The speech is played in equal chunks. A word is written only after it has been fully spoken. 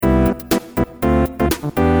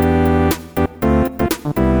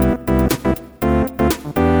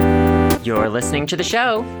You're listening to the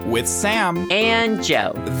show with Sam and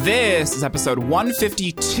Joe. This is episode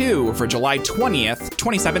 152 for July 20th,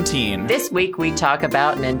 2017. This week we talk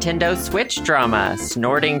about Nintendo Switch drama,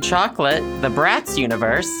 snorting chocolate, the Bratz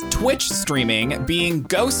universe, Twitch streaming, being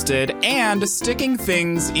ghosted, and sticking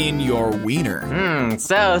things in your wiener.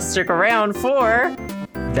 So stick around for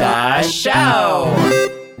the show.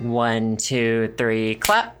 1, 2, 3,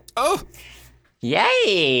 clap. Oh,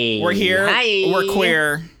 yay! we're here. Hi. We're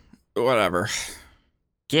queer. Whatever.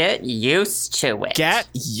 Get used to it. Get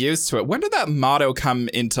used to it. When did that motto come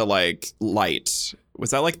into, light?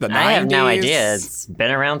 Was that, the 90s? I have no idea. It's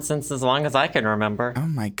been around since as long as I can remember. Oh,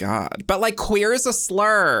 my God. But, queer is a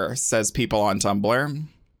slur, says people on Tumblr.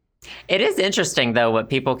 It is interesting, though, what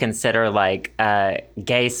people consider,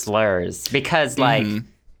 gay slurs. Because,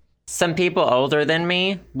 some people older than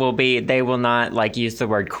me they will not use the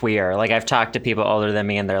word queer. I've talked to people older than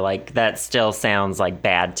me and they're like, that still sounds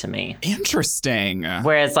bad to me. Interesting.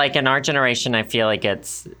 Whereas in our generation, I feel like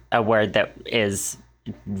it's a word that is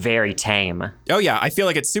very tame. Oh yeah, I feel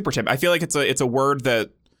like it's super tame. I feel like it's a word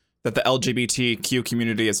that the LGBTQ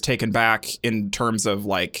community has taken back in terms of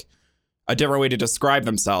a different way to describe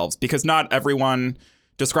themselves, because not everyone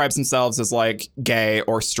describes themselves as gay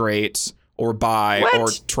or straight or bi or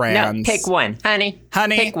trans. No, pick one, honey.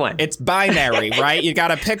 Pick one. It's binary, right? You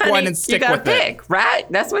gotta pick one and stick with it. Pick, right?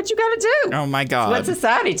 That's what you gotta do. Oh my God. That's what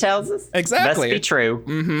society tells us. Exactly. Must be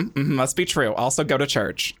true. Must be true. Also go to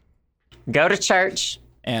church. Go to church.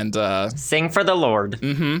 And sing for the Lord.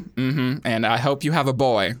 And I hope you have a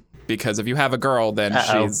boy, because if you have a girl, then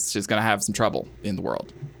she's gonna have some trouble in the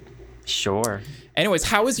world. Sure. Anyways,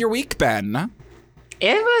 how has your week been?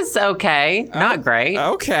 It was okay. Not great.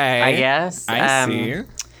 Okay. I guess. I see.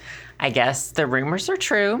 I guess the rumors are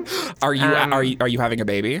true. Are you having a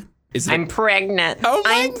baby? I'm pregnant. Oh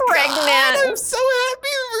my I'm pregnant. God, I'm so happy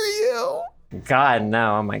for you. God,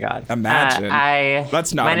 no. Oh my God. Imagine.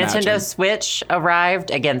 Let's not my imagine. Nintendo Switch arrived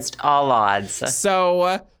against all odds.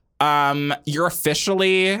 So, you're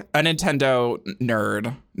officially a Nintendo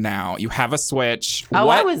nerd now. You have a Switch. Oh,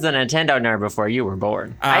 I was a Nintendo nerd before you were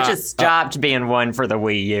born. I just stopped being one for the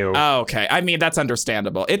Wii U. Oh, okay. I mean, that's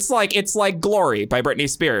understandable. It's like Glory by Britney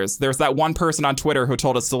Spears. There's that one person on Twitter who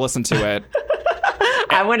told us to listen to it.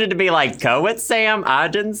 I wanted to be go it, Sam. I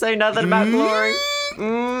didn't say nothing about Glory.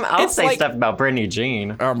 I'll say stuff about Britney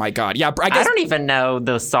Jean. Oh my God. Yeah, I don't even know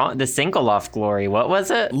the single off Glory. What was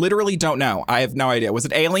it? Literally don't know. I have no idea. Was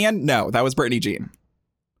it Alien? No, that was Britney Jean.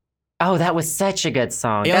 Oh, that was such a good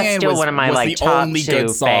song. Alien That's still one of my top only two good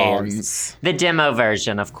faves. songs. The demo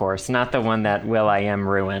version, of course, not the one that will.i.am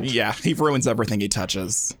ruined. Yeah, he ruins everything he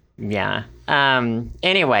touches. Yeah.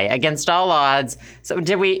 Anyway, against all odds. So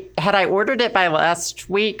had I ordered it by last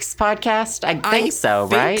week's podcast? I think so,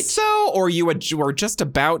 right? I think so, or you were just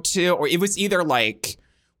about to, or it was either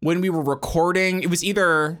when we were recording, it was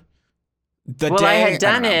either the day. Well, I had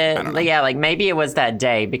done it. Yeah, maybe it was that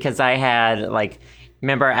day, because I had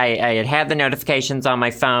remember I had the notifications on my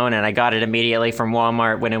phone and I got it immediately from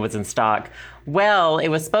Walmart when it was in stock. Well, it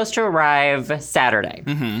was supposed to arrive Saturday.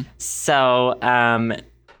 So,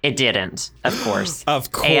 it didn't, of course.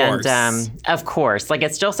 Of course. And, of course.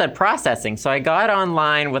 It still said processing. So I got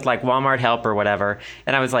online with, Walmart Help or whatever.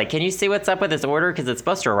 And I was like, can you see what's up with this order? Because it's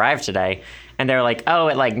supposed to arrive today. And they're like, oh,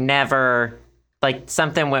 it, never...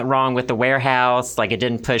 something went wrong with the warehouse. It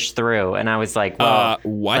didn't push through. And I was like, well...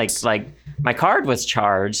 what? My card was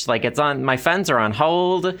charged. It's on... My funds are on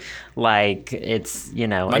hold. It's,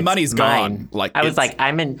 my money's mine. Gone. I was like,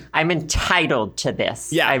 I'm entitled to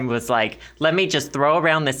this. Yeah. I was like, let me just throw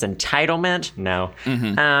around this entitlement. No.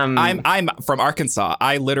 I'm from Arkansas.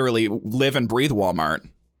 I literally live and breathe Walmart.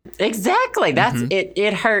 Exactly. That's it.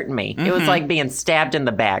 It hurt me. It was like being stabbed in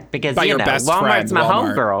the back because, by your best Walmart's friend, my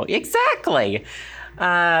Walmart. homegirl. Exactly.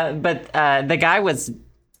 But the guy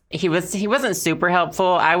he wasn't super helpful.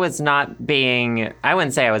 I wouldn't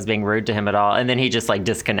say I was being rude to him at all. And then he just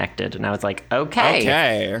disconnected. And I was like,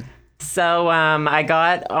 okay. So I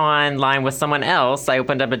got online with someone else. I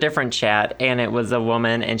opened up a different chat, and it was a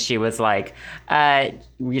woman, and she was like,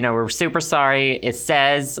 we're super sorry. It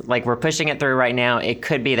says, we're pushing it through right now. It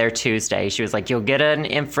could be there Tuesday. She was like, you'll get an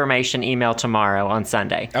information email tomorrow on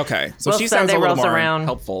Sunday. Okay. So she sounds a little more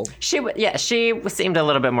helpful. She seemed a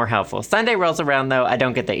little bit more helpful. Sunday rolls around, though. I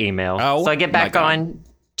don't get the email. Oh, so I get back on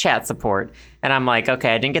chat support, and I'm like,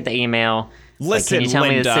 okay, I didn't get the email. Listen, can you tell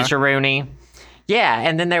Linda. me this is Rooney? Yeah,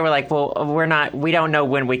 and then they were like, well, we don't know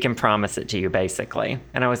when we can promise it to you, basically.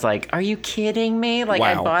 And I was like, are you kidding me? Wow.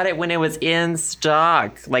 I bought it when it was in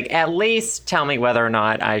stock. At least tell me whether or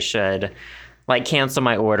not I should, cancel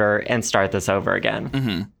my order and start this over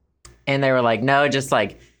again. And they were like, no, just,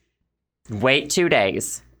 wait 2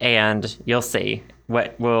 days and you'll see.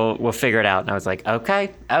 What we'll figure it out. And I was like,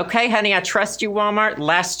 okay, honey, I trust you, Walmart.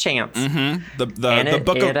 Last chance. Mm-hmm.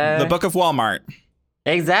 The book of Walmart.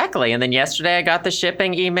 Exactly. And then yesterday I got the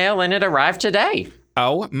shipping email and it arrived today.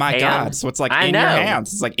 Oh my God. So it's like in your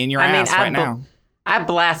hands. It's like in your ass right now. I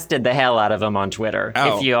blasted the hell out of them on Twitter.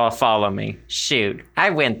 Oh. If you all follow me, shoot,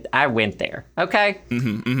 I went there. Okay,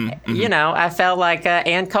 you know, I felt like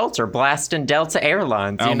Ann Coulter blasting Delta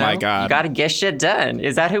Airlines. Oh you know? my God, you got to get shit done.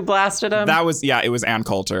 Is that who blasted him? It was Ann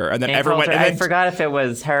Coulter, and then everyone. Coulter. I forgot if it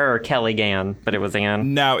was her or Kelly Gann, but it was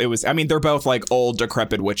Ann. No, it was. I mean, they're both like old,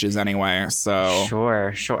 decrepit witches anyway. So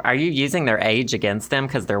sure. Are you using their age against them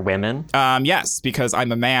because they're women? Yes, because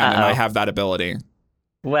I'm a man and I have that ability.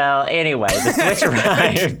 Well, anyway, the Switch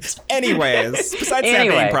arrived. Besides that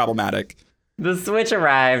being problematic. The Switch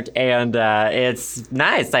arrived, and it's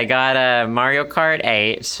nice. I got Mario Kart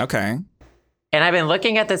 8. Okay. And I've been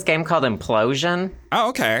looking at this game called Implosion. Oh,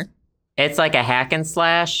 okay. It's like a hack and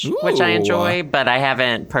slash, Ooh. which I enjoy, but I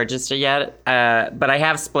haven't purchased it yet. But I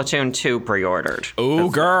have Splatoon 2 pre-ordered.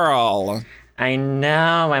 Ooh, girl. I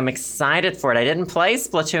know. I'm excited for it. I didn't play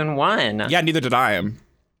Splatoon 1. Yeah, neither did I.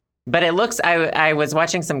 But it looks, I was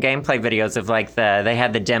watching some gameplay videos of like they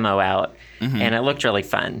had the demo out and it looked really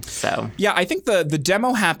fun. So yeah, I think the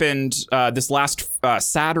demo happened this last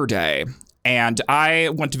Saturday. And I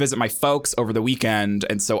went to visit my folks over the weekend,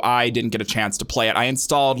 and so I didn't get a chance to play it. I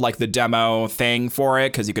installed like the demo thing for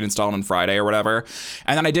it because you could install it on Friday or whatever.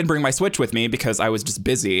 And then I did bring my Switch with me because I was just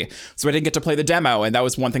busy. So I didn't get to play the demo. And that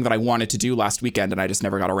was one thing that I wanted to do last weekend, and I just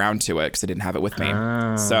never got around to it because I didn't have it with me.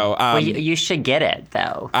 So well, you should get it,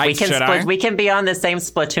 though. We can be on the same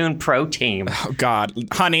Splatoon Pro team. Oh, God.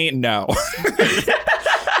 Honey, no.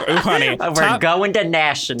 Ooh, honey. We're going to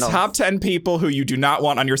nationals. Top 10 people who you do not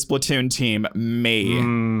want on your Splatoon team, me.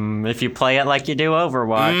 If you play it like you do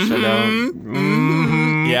Overwatch,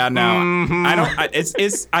 Yeah, no. I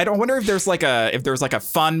don't. I don't wonder if there's like a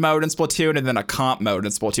fun mode in Splatoon and then a comp mode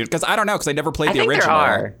in Splatoon, because I don't know, because I never played the original. There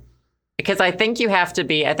are. Because I think you have to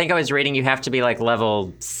be. I think I was reading you have to be like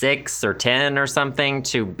level 6 or 10 or something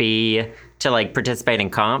to like participate in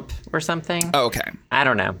comp or something. Oh, okay. I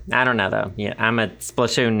don't know though. Yeah, I'm a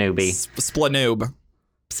Splatoon newbie. Splanoob.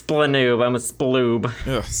 Splanoob. I'm a sploob.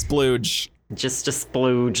 Ugh, splooge. Just a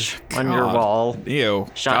splooge on your wall. Ew.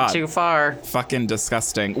 Shot too far. Fucking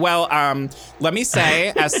disgusting. Well, let me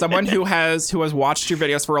say, as someone who has watched your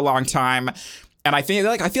videos for a long time, and I feel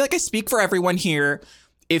like I speak for everyone here.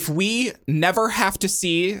 If we never have to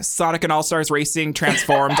see Sonic and All-Stars Racing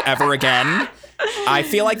transformed ever again, I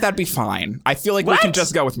feel like that'd be fine. I feel like we can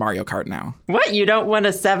just go with Mario Kart now. What? You don't want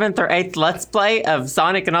a 7th or 8th Let's Play of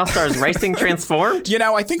Sonic and All-Stars Racing transformed? You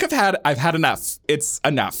know, I think I've had enough. It's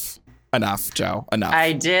enough. Enough, Joe. Enough.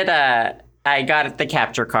 I did, I got the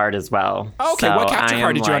capture card as well. Okay, so what capture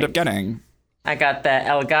card did you end up getting? I got the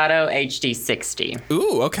Elgato HD60.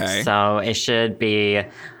 Ooh, okay. So it should be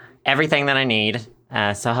everything that I need.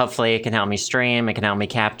 So hopefully it can help me stream, it can help me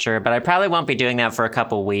capture, but I probably won't be doing that for a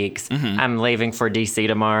couple weeks. I'm leaving for DC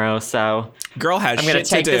tomorrow, so girl has I'm going to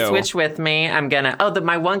take the Switch with me. I'm going to,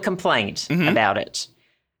 my one complaint about it.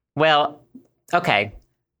 Well, okay.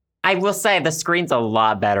 I will say the screen's a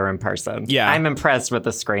lot better in person. Yeah. I'm impressed with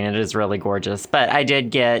the screen. It is really gorgeous. But I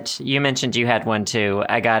did you mentioned you had one too.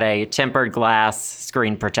 I got a tempered glass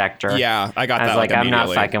screen protector. Yeah, I got that. I was like I'm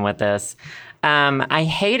not fucking with this. I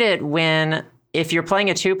hate it if you're playing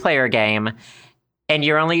a 2-player game and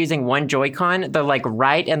you're only using one Joy-Con, the like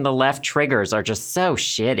right and the left triggers are just so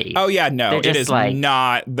shitty. Oh yeah, no, it is like,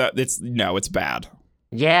 not. It's bad.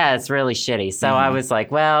 Yeah, it's really shitty. So I was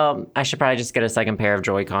like, well, I should probably just get a second pair of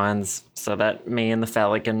Joy-Cons so that me and the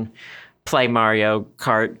fella can play Mario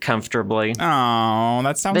Kart comfortably. Oh,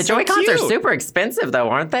 that sounds so cute. The Joy-Cons are super expensive, though,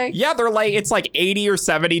 aren't they? Yeah, it's like $80 or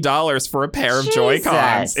 $70 for a pair of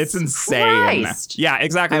Joy-Cons. It's insane. Christ. Yeah,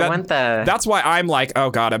 exactly. That's why I'm like, oh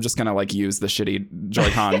god, I'm just gonna like use the shitty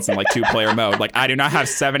Joy-Cons in like 2-player mode. Like, I do not have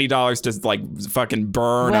 $70 to like fucking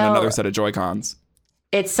burn on another set of Joy-Cons.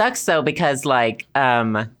 It sucks though because like,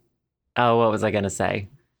 what was I gonna say?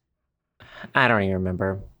 I don't even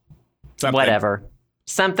remember. Whatever.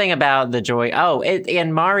 Something about the Joy. Oh,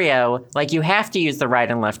 in Mario, like you have to use the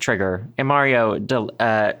right and left trigger in Mario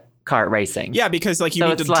Kart Racing. Yeah, because like you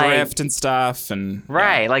need to drift and stuff, and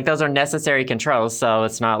right, like those are necessary controls. So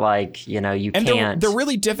it's not like you can't. They're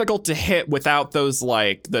really difficult to hit without those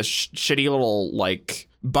like the shitty little like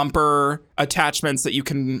bumper attachments that you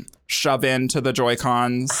can shove into the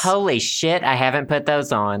Joy-Cons. Holy shit, I haven't put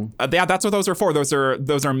those on. Yeah, that's what those are for. Those are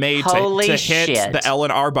made to hit the L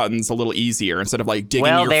and R buttons a little easier instead of like digging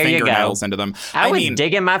your fingernails into them. I was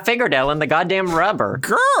digging my fingernail in the goddamn rubber.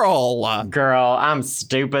 Girl, I'm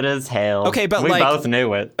stupid as hell. Okay, but we both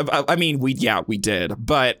knew it. I mean, we did.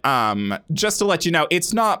 But just to let you know,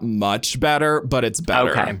 it's not much better, but it's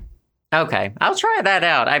better. Okay, I'll try that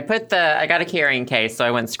out. I got a carrying case, so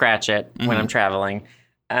I wouldn't scratch it when I'm traveling.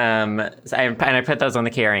 I put those on the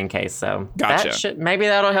carrying case, so gotcha. Maybe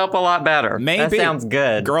that'll help a lot better. Maybe. That sounds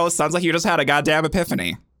good. Girl, it sounds like you just had a goddamn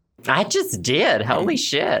epiphany. I just did. Holy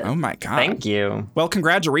shit. Oh my God. Thank you. Well,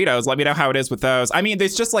 congraturitos. Let me know how it is with those. I mean,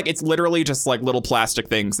 it's just like, it's literally just like little plastic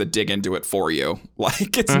things that dig into it for you.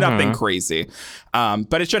 Like, it's nothing crazy.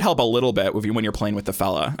 But it should help a little bit when you're playing with the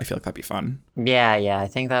fella. I feel like that'd be fun. Yeah. I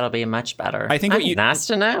think that'll be much better. Nice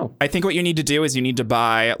to know. I think what you need to do is you need to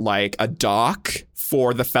buy like a dock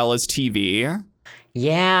for the fella's TV.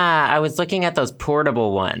 Yeah, I was looking at those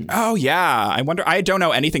portable ones. Oh, yeah. I don't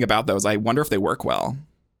know anything about those. I wonder if they work well.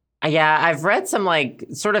 Yeah, I've read some like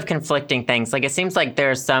sort of conflicting things. Like it seems like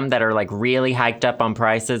there are some that are like really hiked up on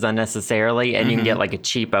prices unnecessarily, and you can get like a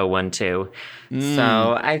cheapo one too.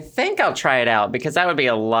 So I think I'll try it out because that would be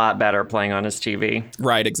a lot better playing on his TV.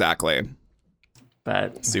 Right, exactly.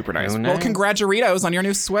 But super nice. Well, congraturitos on your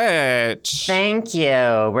new Switch. Thank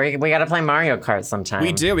you. We got to play Mario Kart sometime.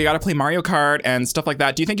 We do. We got to play Mario Kart and stuff like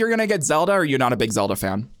that. Do you think you're going to get Zelda, or are you not a big Zelda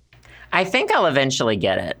fan? I think I'll eventually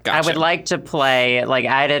get it. Gotcha. I would like to play, like,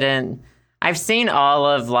 I've seen all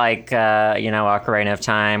of, like, Ocarina of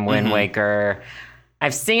Time, Wind Waker.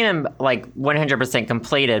 I've seen them, like, 100%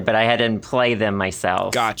 completed, but I didn't play them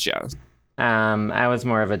myself. Gotcha. I was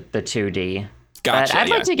more of the 2D. Gotcha. But I'd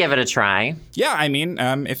like to give it a try. Yeah, I mean,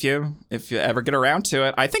 if you ever get around to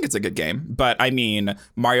it, I think it's a good game. But, I mean,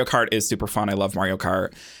 Mario Kart is super fun. I love Mario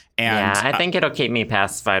Kart. And, yeah, I think it'll keep me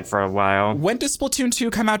pacified for a while. When does Splatoon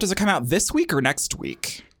 2 come out? Does it come out this week or next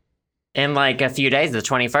week? In like a few days, the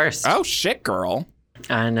 21st. Oh, shit, girl.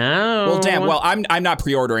 I know. Well, damn. Well, I'm not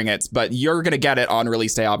pre-ordering it, but you're going to get it on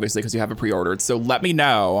release day, obviously, because you have it pre-ordered. So let me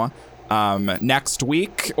know next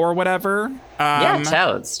week or whatever. Yeah,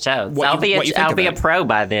 totes. I'll be a pro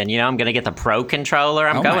by then. I'm going to get the pro controller.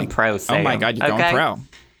 I'm going pro. Oh, my God, you're going pro.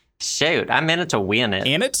 Shoot, I'm in it to win it.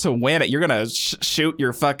 In it to win it. You're going to shoot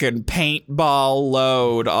your fucking paintball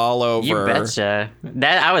load all over. You betcha.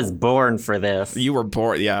 I was born for this. You were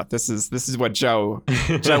born. Yeah, this is what Joe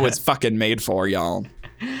was fucking made for, y'all.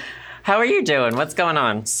 How are you doing? What's going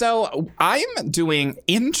on? So I'm doing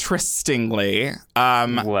interestingly.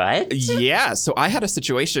 What? Yeah. So I had a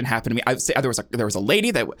situation happen to me. There was a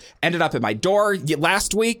lady that ended up at my door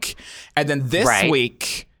last week, and then this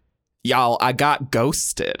week, y'all, I got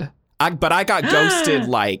ghosted. But I got ghosted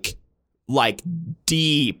like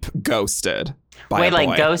deep ghosted. By a boy.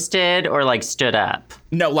 Like ghosted or like stood up?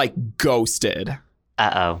 No, like ghosted.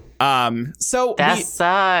 Uh-oh. So that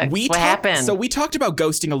sucks. What happened? So we talked about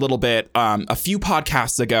ghosting a little bit a few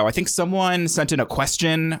podcasts ago. I think someone sent in a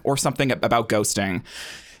question or something about ghosting.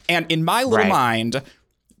 And in my little mind,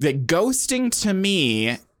 that ghosting to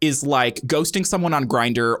me is like ghosting someone on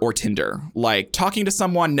Grindr or Tinder. Like talking to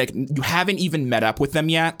someone that you haven't even met up with them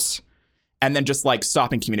yet, and then just like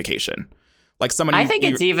stopping communication. Like someone. I think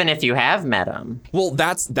it's even if you have met them. Well,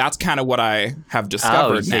 that's kind of what I have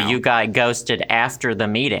discovered now. So you got ghosted after the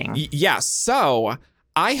meeting. Yeah. So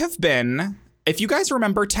I have been. If you guys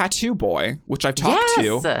remember Tattoo Boy, which I've talked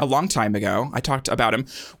to a long time ago, I talked about him.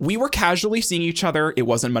 We were casually seeing each other. It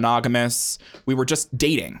wasn't monogamous. We were just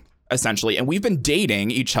dating, essentially. And we've been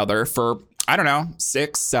dating each other for, I don't know,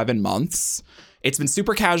 6-7 months. It's been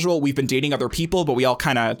super casual. We've been dating other people, but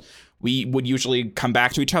we would usually come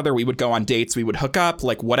back to each other. We would go on dates. We would hook up,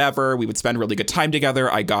 like whatever. We would spend really good time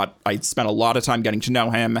together. I spent a lot of time getting to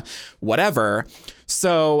know him, whatever.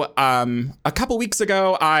 So a couple weeks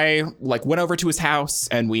ago, I went over to his house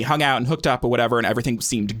and we hung out and hooked up or whatever, and everything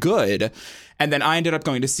seemed good. And then I ended up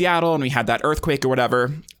going to Seattle and we had that earthquake or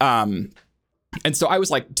whatever. And so I was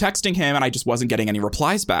texting him and I just wasn't getting any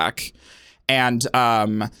replies back. And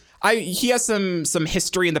he has some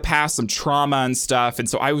history in the past, some trauma and stuff. And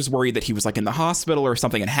so I was worried that he was in the hospital or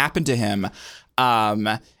something had happened to him.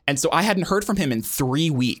 And so I hadn't heard from him in 3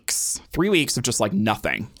 weeks. 3 weeks of just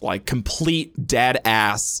nothing, complete dead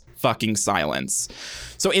ass fucking silence.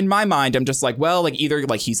 So in my mind, I'm just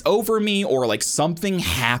either he's over me or something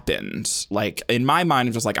happened. In my mind,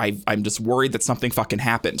 I'm just I'm just worried that something fucking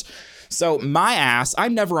happened. So my ass,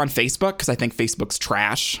 I'm never on Facebook because I think Facebook's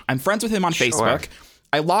trash. I'm friends with him on Facebook.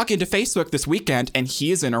 I log into Facebook this weekend and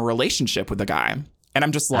he is in a relationship with a guy. And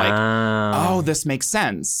I'm just like, oh, this makes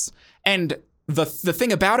sense. And the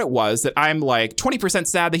thing about it was that I'm like 20%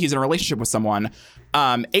 sad that he's in a relationship with someone,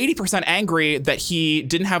 80% angry that he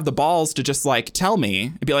didn't have the balls to just like tell me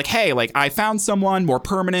and be like, hey, like I found someone more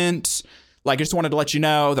permanent. Like I just wanted to let you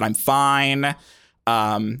know that I'm fine.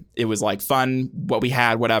 It was like fun what we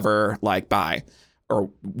had, whatever, like bye. Or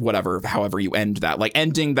whatever, however you end that, like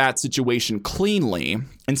ending that situation cleanly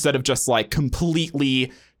instead of just like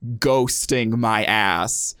completely ghosting my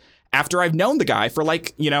ass after I've known the guy for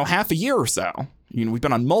like, you know, half a year or so. You know, we've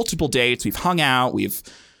been on multiple dates, we've hung out, we've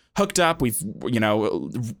hooked up, we've, you know,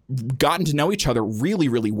 gotten to know each other really,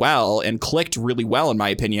 really well and clicked really well, in my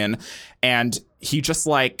opinion. And he just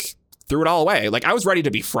like threw it all away. Like I was ready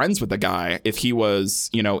to be friends with the guy if he was,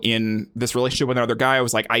 you know, in this relationship with another guy. I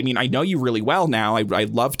was like, I mean, I know you really well now. I'd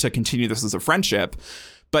love to continue this as a friendship.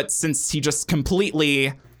 But since he just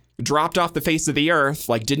completely dropped off the face of the earth,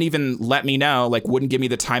 like didn't even let me know, like wouldn't give me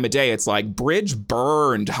the time of day, it's like bridge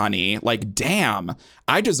burned, honey. Like, damn,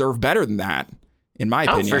 I deserve better than that, in my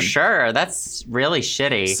opinion. Oh, for sure. That's really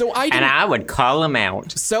shitty. So I would call him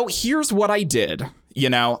out. So here's what I did. You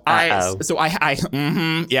know, yeah.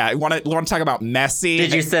 Want to talk about messy?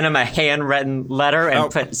 Did you send him a handwritten letter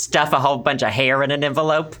and stuff a whole bunch of hair in an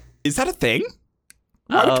envelope? Is that a thing?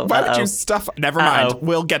 Why would you stuff? Never mind.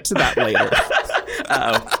 We'll get to that later.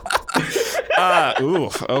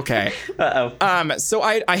 Okay. So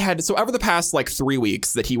over the past like 3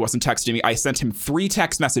 weeks that he wasn't texting me, I sent him 3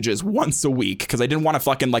 text messages once a week because I didn't want to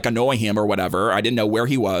fucking like annoy him or whatever. I didn't know where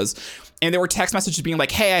he was, and there were text messages being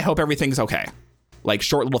like, "Hey, I hope everything's okay." Like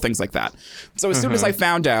short little things like that. So as soon as I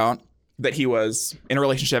found out that he was in a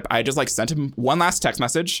relationship, I just like sent him one last text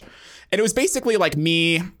message. And it was basically like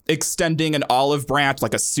me extending an olive branch,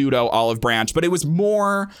 like a pseudo olive branch. But it was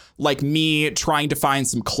more like me trying to find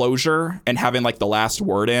some closure and having like the last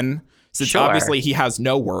word in. Since obviously he has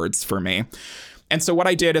no words for me. And so what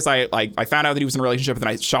I did is I found out that he was in a relationship, and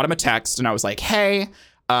I shot him a text and I was like, hey,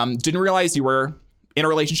 didn't realize you were in a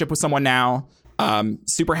relationship with someone now.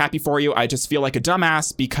 Super happy for you. I just feel like a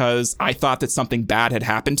dumbass because I thought that something bad had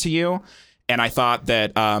happened to you. And I thought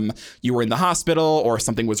that you were in the hospital or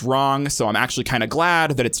something was wrong. So I'm actually kind of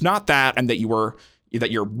glad that it's not that and that you're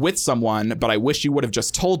with someone. But I wish you would have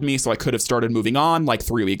just told me so I could have started moving on like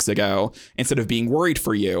 3 weeks ago instead of being worried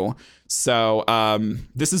for you. So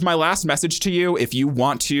this is my last message to you. If you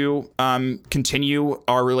want to continue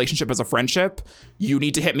our relationship as a friendship, you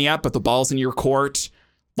need to hit me up, but the ball's in your court.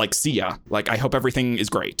 Like, see ya. Like, I hope everything is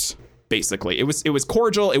great. Basically, it was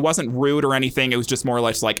cordial. It wasn't rude or anything. It was just more or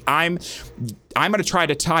less like I'm going to try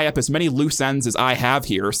to tie up as many loose ends as I have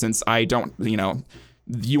here, since I don't, you know,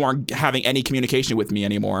 you aren't having any communication with me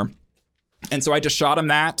anymore. And so I just shot him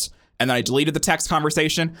that, and then I deleted the text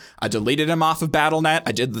conversation. I deleted him off of Battle.net.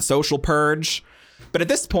 I did the social purge. But at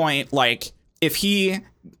this point, like, if he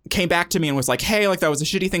came back to me and was like, hey, like that was a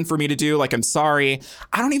shitty thing for me to do, like I'm sorry,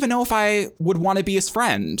 I don't even know if I would want to be his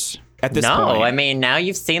friend at this point. No, I mean, now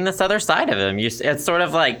you've seen this other side of him. It's sort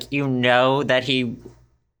of like, you know, that he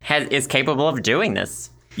is capable of doing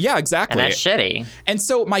this. Yeah, exactly. And that's shitty. And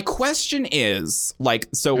so my question is, like,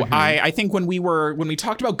 so I think when we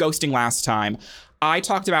talked about ghosting last time, I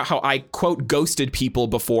talked about how I, quote, ghosted people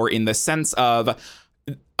before, in the sense of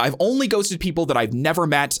I've only ghosted people that I've never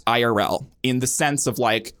met IRL, in the sense of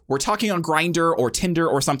like, we're talking on Grindr or Tinder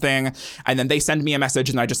or something, and then they send me a message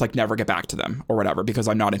and I just like never get back to them or whatever because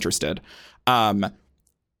I'm not interested. And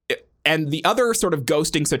the other sort of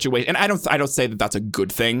ghosting situation, and I don't say that that's a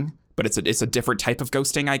good thing, but it's a different type of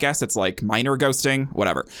ghosting, I guess. It's like minor ghosting,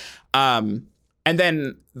 whatever. And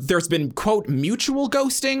then there's been, quote, mutual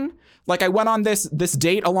ghosting. Like I went on this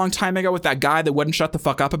date a long time ago with that guy that wouldn't shut the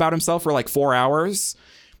fuck up about himself for like 4 hours.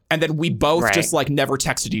 And then we both just like never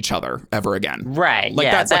texted each other ever again. Right. Like,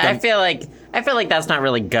 yeah. that's like I feel like that's not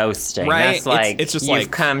really ghosting. Right. That's like it's just you've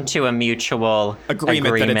like come to a mutual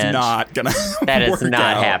agreement that it's not gonna that work is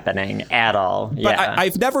not out. happening at all. But yeah.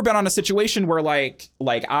 I've never been on a situation where like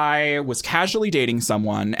I was casually dating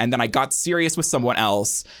someone and then I got serious with someone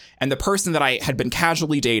else, and the person that I had been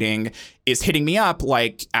casually dating is hitting me up,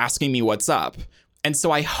 like asking me what's up. And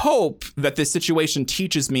so I hope that this situation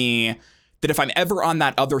teaches me that if I'm ever on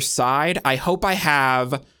that other side, I hope I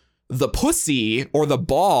have the pussy or the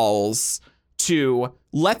balls to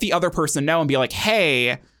let the other person know and be like,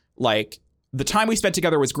 hey, like the time we spent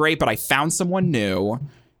together was great, but I found someone new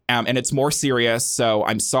and it's more serious. So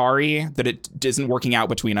I'm sorry that it isn't working out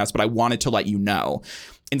between us, but I wanted to let you know,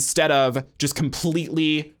 instead of just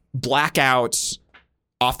completely black out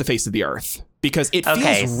off the face of the earth, because it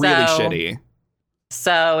feels really shitty.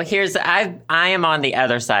 So I am on the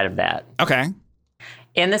other side of that. Okay.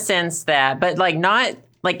 in the sense that, but like not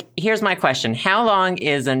like, here's my question. How long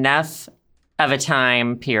is enough of a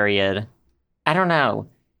time period? I don't know.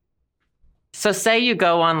 So say you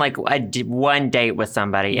go on like one date with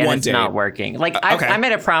somebody and it's not working. Like I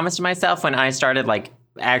made a promise to myself when I started like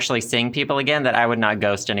actually seeing people again that I would not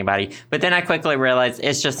ghost anybody. But then I quickly realized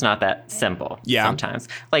it's just not that simple sometimes.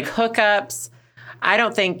 Like hookups, I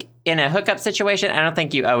don't think in a hookup situation, I don't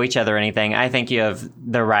think you owe each other anything. I think you have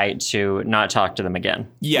the right to not talk to them again.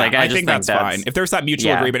 Yeah, like, I think that's fine. If there's that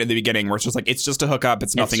mutual agreement in the beginning where it's just like, it's just a hookup,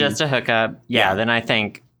 it's nothing. It's just a hookup. Yeah, then I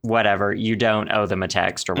think whatever, you don't owe them a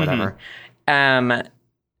text or whatever.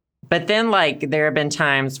 But then like there have been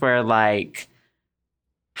times where like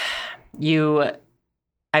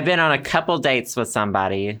I've been on a couple dates with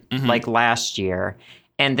somebody like last year,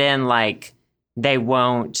 and then like they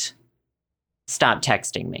won't stop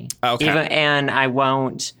texting me. Okay. And I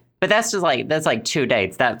won't, but that's like 2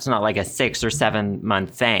 dates. That's not like a 6 or 7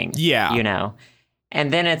 month thing. Yeah. You know?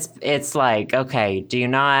 And then it's like, okay, do you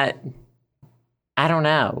not, I don't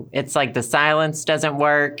know. It's like the silence doesn't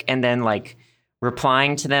work, and then like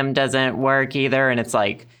replying to them doesn't work either. And it's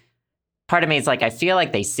like, part of me is like, I feel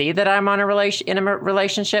like they see that I'm on in a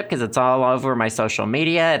relationship because it's all over my social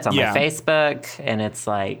media. It's on my Facebook, and it's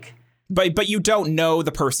like. But you don't know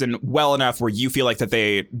the person well enough where you feel like that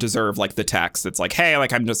they deserve like the text. It's like, hey,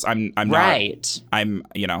 like I'm right.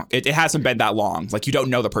 You know, it hasn't been that long. Like you don't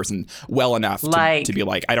know the person well enough to be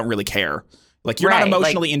like, I don't really care. Like you're not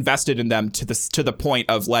emotionally invested in them to the point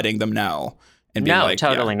of letting them know and being like,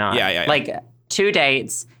 totally not. Yeah. Like 2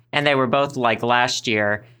 dates, and they were both like last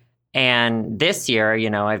year, and this year, you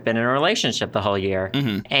know, I've been in a relationship the whole year,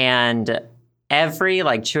 and every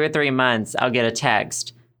like 2 or 3 months, I'll get a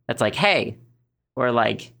text that's like, hey, or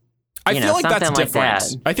like, I feel like that's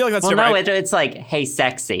different. I feel like that's different. No, it's like, hey,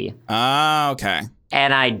 sexy. Okay.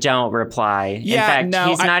 And I don't reply. Yeah, in fact,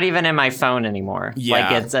 he's not even in my phone anymore. Yeah.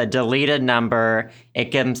 Like it's a deleted number.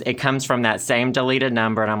 It comes from that same deleted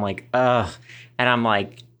number, and I'm like, ugh. And I'm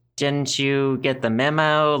like, didn't you get the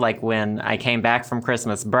memo? Like when I came back from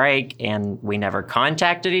Christmas break and we never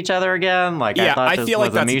contacted each other again. Like I thought this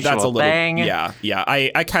was a mutual thing. Yeah.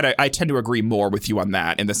 I tend to agree more with you on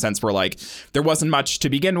that, in the sense where like there wasn't much to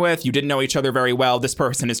begin with. You didn't know each other very well. This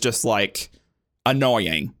person is just like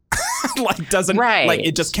annoying. Like doesn't like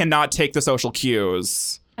it just cannot take the social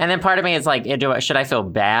cues. And then part of me is like, should I feel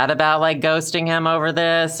bad about like ghosting him over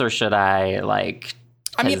this, or should I like?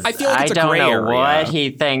 I mean, I feel like it's a gray area. I don't know what he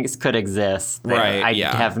thinks could exist there. Right, I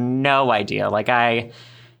have no idea. Like, I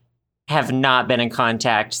have not been in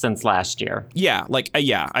contact since last year. Yeah, like,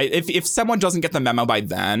 if someone doesn't get the memo by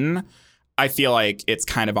then, I feel like it's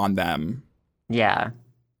kind of on them. Yeah.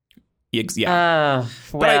 Yeah.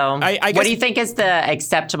 Well, I guess, what do you think is the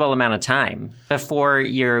acceptable amount of time before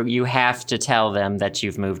you have to tell them that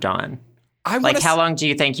you've moved on? Like, how long do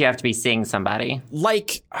you think you have to be seeing somebody?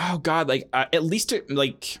 Like, oh God, like at least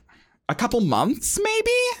like a couple months,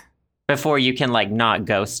 maybe? Before you can like not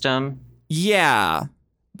ghost them? Yeah.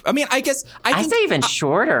 I mean, I guess I say even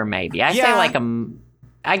shorter, maybe. I say like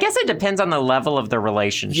I guess it depends on the level of the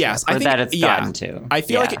relationship. Yes, I think that it's gotten to. I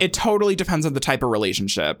feel like it totally depends on the type of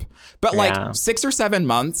relationship. But like 6 or 7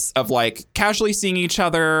 months of like casually seeing each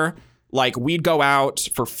other. Like, we'd go out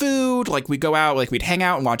for food, like, we'd go out, like, we'd hang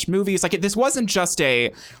out and watch movies. Like, this wasn't just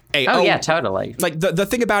oh, yeah, totally. Like, the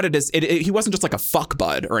thing about it is, he wasn't just, like, a fuck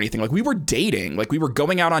bud or anything. Like, we were dating. Like, we were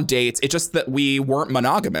going out on dates. It's just that we weren't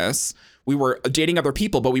monogamous. We were dating other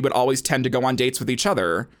people, but we would always tend to go on dates with each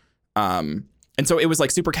other. And so it was,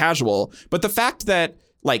 like, super casual. But the fact that,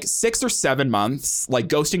 like, 6 or 7 months, like,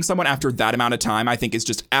 ghosting someone after that amount of time, I think is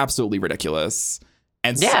just absolutely ridiculous.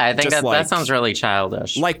 And yeah, I think that sounds really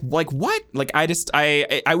childish. Like what? Like I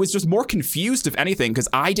was just more confused, if anything, because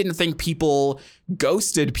I didn't think people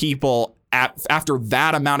ghosted people after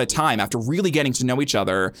that amount of time, after really getting to know each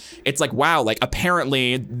other. It's like, wow, like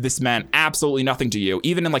apparently this meant absolutely nothing to you,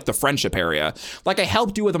 even in like the friendship area. Like I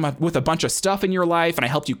helped you with a bunch of stuff in your life, and I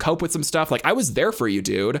helped you cope with some stuff. Like I was there for you,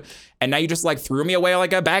 dude. And now you just like threw me away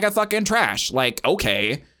like a bag of fucking trash. Like,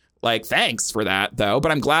 okay. Like, thanks for that, though.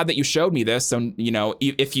 But I'm glad that you showed me this. So, you know,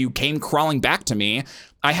 if you came crawling back to me,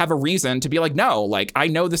 I have a reason to be like, no, like, I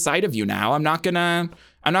know the side of you now. I'm not gonna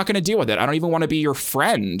deal with it. I don't even want to be your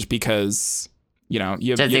friend because, you know.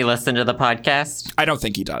 Does he listen to the podcast? I don't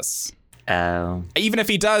think he does. Oh. Even if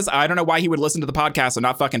he does, I don't know why he would listen to the podcast and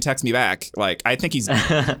not fucking text me back. Like, I don't think he's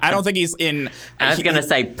in. I was going to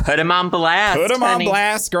say, put him on blast. Put him honey. on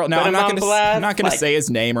blast, girl. No, I'm not going to say his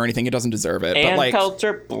name or anything. He doesn't deserve it. And but like,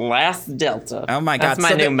 culture blast Delta. Oh my God. That's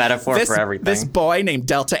my new metaphor for everything. This boy named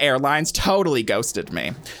Delta Airlines totally ghosted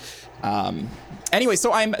me. Anyway,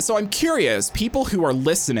 so I'm curious. People who are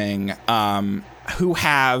listening, who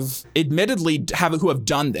have admittedly who have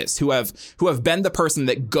done this, who have been the person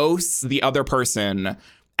that ghosts the other person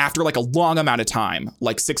after like a long amount of time,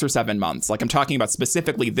 like 6 or 7 months. Like I'm talking about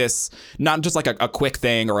specifically this, not just like a quick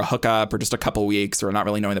thing or a hookup or just a couple weeks or not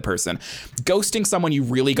really knowing the person. Ghosting someone you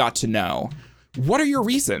really got to know. What are your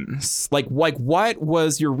reasons? Like what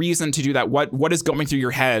was your reason to do that? What is going through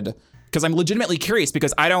your head? Because I'm legitimately curious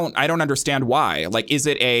because I don't understand why. Like, is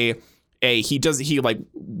it he didn't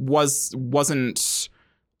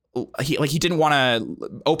want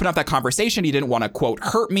to open up that conversation. He didn't want to, quote,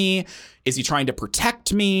 hurt me. Is he trying to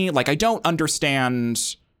protect me? Like, I don't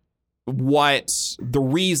understand what the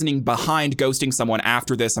reasoning behind ghosting someone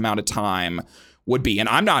after this amount of time would be. And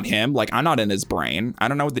I'm not him. Like, I'm not in his brain. I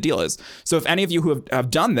don't know what the deal is. So if any of you who have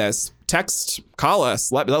done this, text, call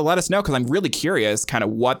us, let us know, because I'm really curious kind of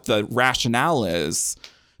what the rationale is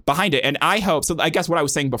behind it. And I hope, so I guess what I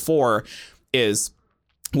was saying before is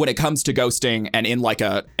when it comes to ghosting and in like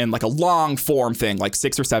a long form thing, like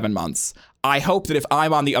 6 or 7 months, I hope that if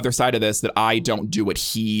I'm on the other side of this, that I don't do what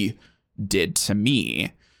he did to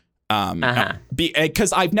me.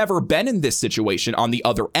 Because I've never been in this situation on the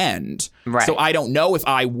other end. Right. So I don't know if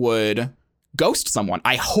I would ghost someone.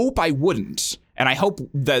 I hope I wouldn't. And I hope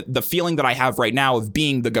that the feeling that I have right now of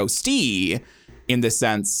being the ghostee in this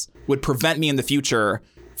sense would prevent me in the future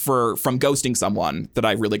from ghosting someone that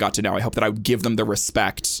I really got to know. I hope that I would give them the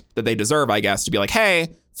respect that they deserve, I guess, to be like,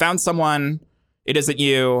 hey, found someone. It isn't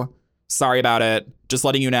you. Sorry about it. Just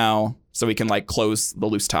letting you know so we can like close the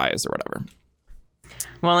loose ties or whatever.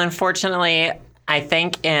 Well, unfortunately, I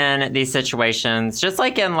think in these situations, just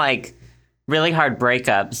like in like really hard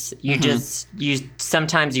breakups,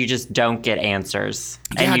 sometimes you just don't get answers.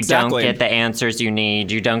 Yeah, and you exactly. don't get the answers you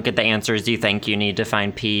need. You don't get the answers you think you need to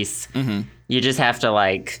find peace. Mm-hmm. You just have to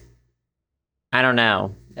like, I don't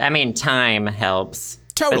know. I mean, time helps.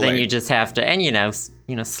 Totally. But then you just have to, and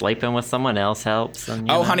sleeping with someone else helps. And,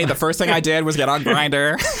 honey, the first thing I did was get on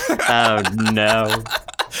Grindr. Oh, no.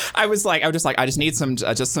 I just need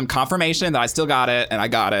some confirmation that I still got it, and I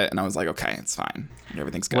got it, and I was like, okay, it's fine.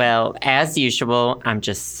 Everything's good. Well, as usual, I'm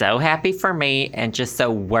just so happy for me and just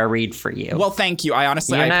so worried for you. Well, thank you. I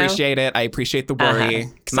appreciate it. I appreciate the worry.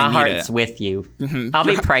 My heart's with you. Mm-hmm. I'll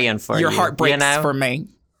be praying for you. Your heart breaks for me.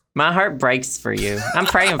 My heart breaks for you. I'm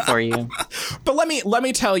praying for you. But let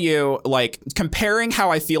me tell you, like, comparing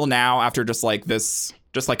how I feel now after just like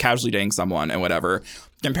casually dating someone and whatever,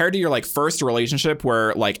 compared to your like first relationship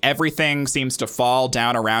where like everything seems to fall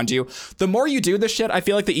down around you, the more you do this shit, I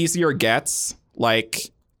feel like the easier it gets.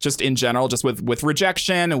 Like, just in general, just with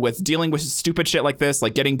rejection and with dealing with stupid shit like this,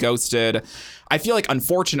 like getting ghosted. I feel like,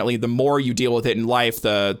 unfortunately, the more you deal with it in life,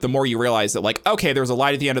 the more you realize that, like, okay, there's a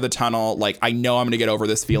light at the end of the tunnel. Like, I know I'm going to get over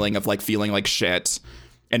this feeling of, like, feeling like shit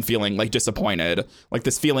and feeling, like, disappointed. Like,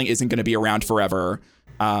 this feeling isn't going to be around forever.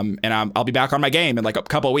 And I'll be back on my game in, like, a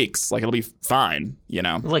couple of weeks. Like, it'll be fine, you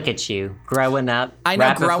know? Look at you, growing up. I know,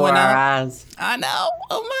 right growing up. Our eyes. I know.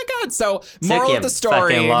 Oh, my God. So, moral of the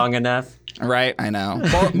story. Fucking long enough. Right, I know.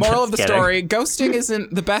 Moral of the story, ghosting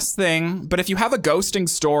isn't the best thing, but if you have a ghosting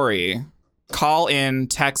story, call in,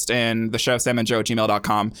 text in the show,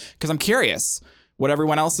 samandjoe@gmail.com, because I'm curious what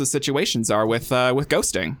everyone else's situations are with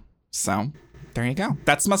ghosting. So, there you go.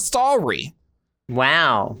 That's my story.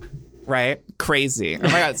 Wow. Right? Crazy. Oh my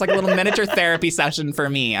God, it's like a little miniature therapy session for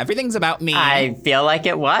me. Everything's about me. I feel like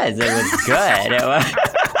it was. It was good. It was.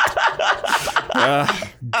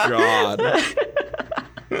 God.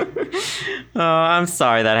 Oh, I'm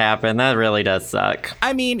sorry that happened. That really does suck.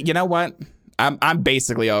 I mean, you know what? I'm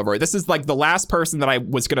basically over it. This is like the last person that I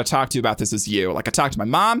was going to talk to about this is you. Like, I talked to my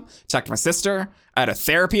mom, talked to my sister. I had a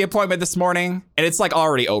therapy appointment this morning, and it's like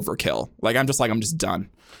already overkill. Like, I'm just done.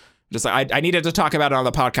 Just like I needed to talk about it on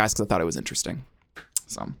the podcast because I thought it was interesting.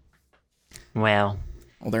 So, well,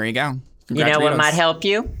 there you go. You know what might help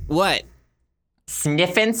you? What?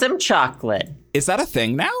 Sniffing some chocolate. Is that a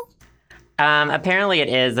thing now? Apparently it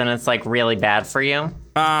is, and it's like really bad for you.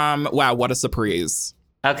 Wow, what a surprise.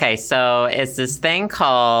 Okay, so it's this thing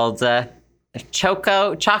called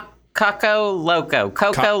Coco Loco.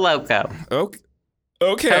 Okay.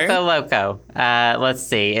 Coco Loco. Let's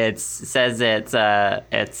see. It says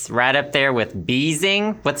it's right up there with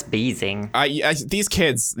beezing. What's beezing? These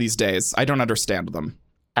kids these days, I don't understand them.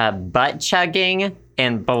 Butt chugging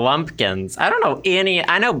and blumpkins. I don't know any.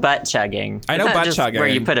 I know butt chugging. I know butt chugging. Where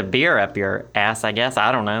you put a beer up your ass, I guess.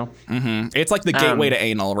 I don't know. Mm-hmm. It's like the gateway to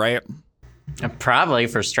anal, right? Probably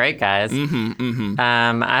for straight guys. Mm-hmm,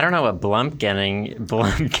 mm-hmm. I don't know what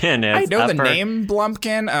blumpkin is. I know the name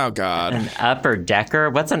Blumpkin. Oh, God. An upper decker?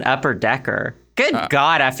 What's an upper decker? Good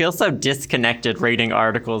God, I feel so disconnected reading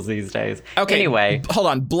articles these days. Okay. Anyway. Hold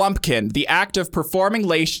on. Blumpkin, the act of performing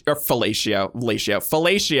fellatio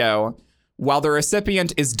while the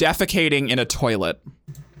recipient is defecating in a toilet.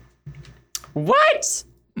 What?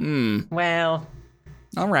 Well.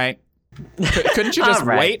 All right. Couldn't you just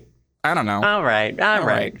wait? I don't know. All right.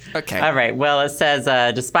 Okay. All right. Well, it says,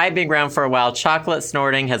 despite being around for a while, chocolate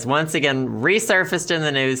snorting has once again resurfaced in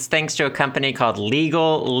the news thanks to a company called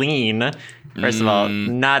Legal Lean. First of all,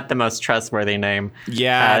 not the most trustworthy name.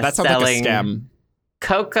 Yeah, that sounds like a scam.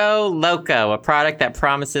 Coco Loco, a product that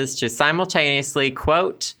promises to simultaneously,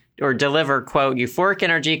 quote, or deliver, quote, euphoric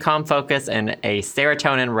energy, calm focus, and a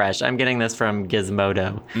serotonin rush. I'm getting this from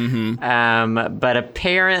Gizmodo. But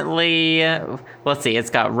apparently, let's see, it's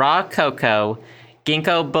got raw cocoa,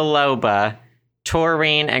 ginkgo biloba,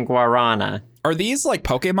 taurine, and guarana. Are these like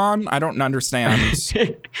Pokemon? I don't understand.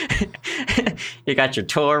 You got your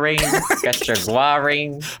taurine, you got your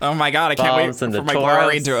guarine. Oh my God, I can't wait for my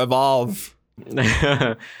guarine to evolve.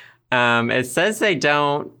 It says they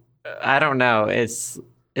don't, I don't know, it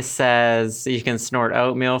says you can snort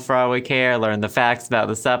oatmeal for all we care, learn the facts about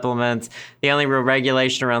the supplements. The only real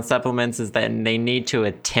regulation around supplements is that they need to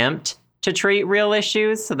attempt to treat real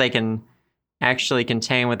issues so they can actually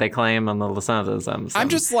contain what they claim on the some of those. I'm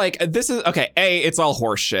just like, this is, okay, A, it's all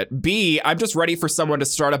horseshit. B, I'm just ready for someone to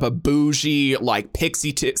start up a bougie, like,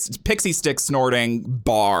 pixie stick snorting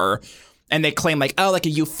bar. And they claim like, oh, like a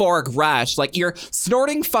euphoric rush. Like you're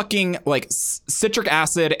snorting fucking like citric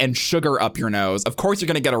acid and sugar up your nose. Of course you're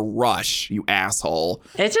going to get a rush, you asshole.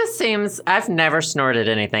 It just seems, I've never snorted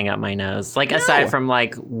anything up my nose. Like aside from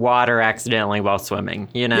like water accidentally while swimming,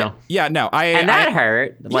 you know? Yeah, no. That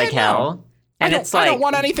hurt like hell. And it's like, I don't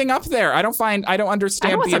want anything up there. I don't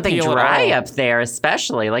understand. I want the something appeal dry at all. up there,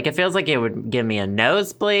 especially. Like it feels like it would give me a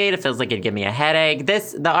nosebleed. It feels like it'd give me a headache.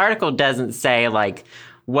 The article doesn't say like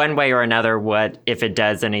one way or another what if it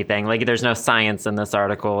does anything. Like there's no science in this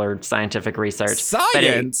article or scientific research.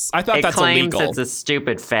 Science? I thought that's illegal. It claims it's a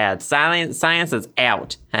stupid fad. Science is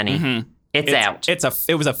out, honey. It's out. It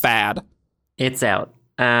was a fad. It's out.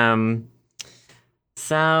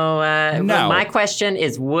 So my question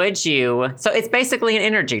is, would you... So it's basically an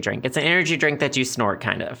energy drink. It's an energy drink that you snort,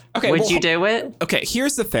 kind of. Okay, would you do it? Okay,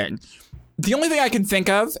 here's the thing. The only thing I can think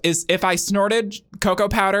of is if I snorted cocoa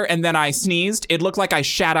powder and then I sneezed, it looked like I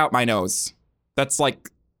shat out my nose. That's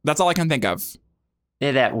all I can think of.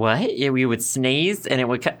 That what? You would sneeze and it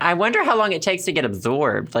would... I wonder how long it takes to get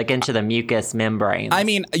absorbed, like into the mucous membrane. I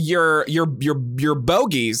mean, your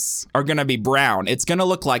bogies are going to be brown. It's going to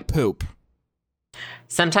look like poop.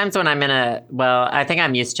 Sometimes when I'm in I think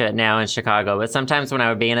I'm used to it now in Chicago, but sometimes when I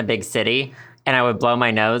would be in a big city and I would blow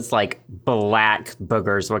my nose, like black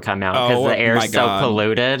boogers would come out because the air is so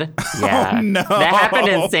polluted. Yeah. Oh, no. That happened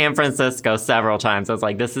in San Francisco several times. I was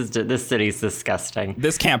like, this city's disgusting.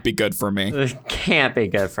 This can't be good for me. This can't be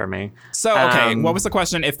good for me. So, okay, what was the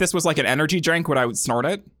question? If this was like an energy drink, would I snort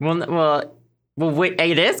it? Well,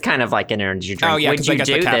 it is kind of like an energy drink. Oh, yeah, because I get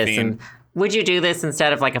the caffeine. Would you do this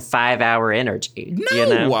instead of like a 5-hour energy? No. You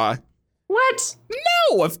know? What?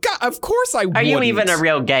 No, of course I wouldn't. Are you even a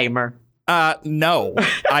real gamer? No.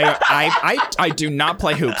 I do not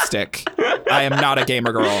play hoopstick. I am not a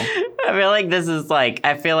gamer girl. I feel like this is like,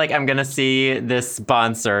 I feel like I'm going to see this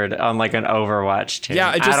sponsored on like an Overwatch team.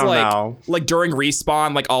 Yeah, it just I don't know. Like during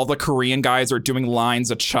Respawn, like all the Korean guys are doing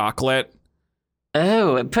lines of chocolate.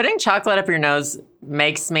 Oh, putting chocolate up your nose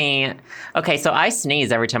makes me... Okay, so I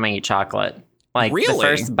sneeze every time I eat chocolate. Like really? The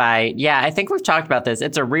first bite. Yeah, I think we've talked about this.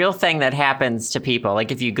 It's a real thing that happens to people.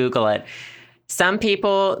 Like if you Google it, some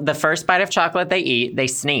people, the first bite of chocolate they eat, they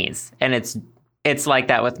sneeze. And it's like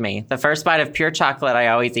that with me. The first bite of pure chocolate I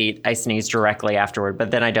always eat, I sneeze directly afterward,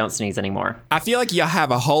 but then I don't sneeze anymore. I feel like you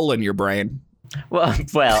have a hole in your brain. Well,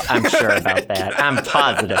 I'm sure about that. I'm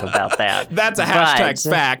positive about that. That's a hashtag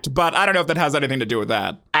fact, but I don't know if that has anything to do with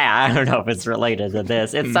that. I don't know if it's related to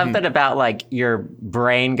this. It's something about like your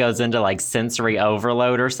brain goes into like sensory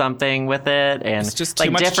overload or something with it, and it's just like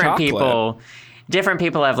too much chocolate. Different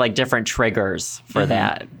people have like different triggers for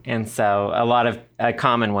that, and so a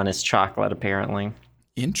common one is chocolate, apparently.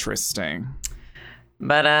 Interesting.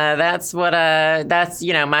 But that's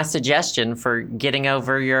my suggestion for getting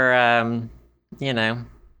over your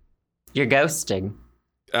your ghosting.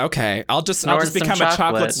 Okay, I'll just become a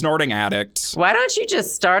chocolate snorting addict. Why don't you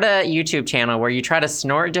just start a YouTube channel where you try to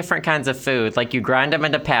snort different kinds of food? Like you grind them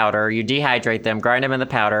into powder, you dehydrate them, grind them into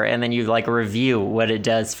powder, and then you like review what it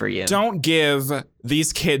does for you. Don't give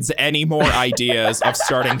these kids any more ideas of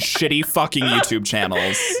starting shitty fucking YouTube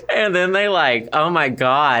channels. And then they like, oh my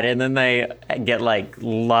God. And then they get like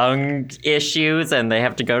lung issues and they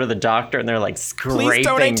have to go to the doctor and they're like scraping Please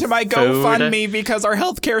donate to my food. GoFundMe because our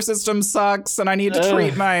healthcare system sucks and I need to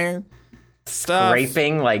treat my stuff.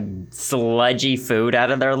 Scraping like sludgy food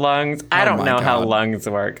out of their lungs. I don't know how lungs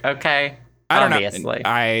work. Okay. I don't Obviously. know.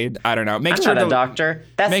 I don't know. Make I'm sure not to a doctor.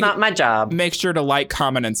 That's not my job. Make sure to like,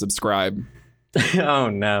 comment, and subscribe. Oh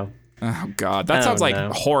no. Oh God, that sounds like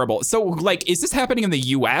horrible. So, like, is this happening in the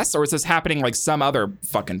U.S. or is this happening like some other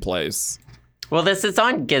fucking place? Well, this is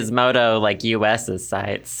on Gizmodo, like US's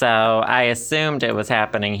site, so I assumed it was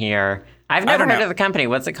happening here. I've never heard of the company.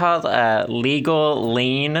 What's it called? Legal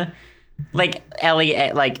Lean. Like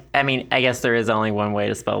L-E-A, like, I mean, I guess there is only one way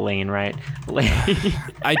to spell lean, right?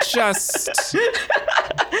 I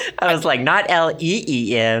was like, not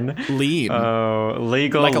L-E-E-N. Lean. Oh,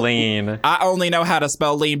 legal like lean. I only know how to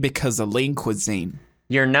spell lean because of Lean Cuisine.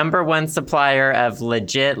 Your number one supplier of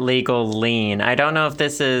legit legal lean. I don't know if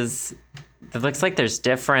this is, it looks like there's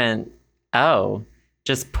different,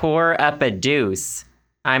 just pour up a deuce.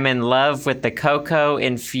 I'm in love with the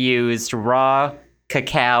cocoa-infused raw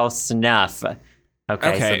cacao snuff.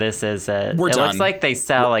 Okay, so this is it looks like they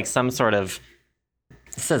sell like some sort of,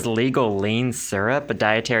 it says legal lean syrup, a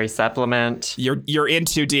dietary supplement. You're in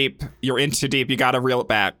too deep. You're in too deep. You gotta reel it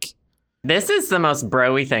back. This is the most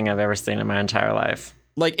bro-y thing I've ever seen in my entire life.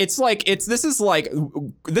 This sounds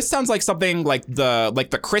like something like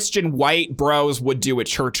the Christian white bros would do at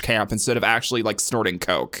church camp instead of actually like snorting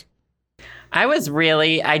coke.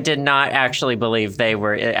 I did not actually believe they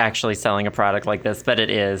were actually selling a product like this, but it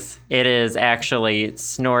is. It is actually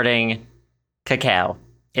snorting cacao.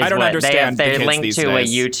 I don't understand. They linked these to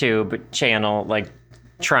days. a YouTube channel, like,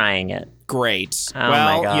 trying it. Great. Oh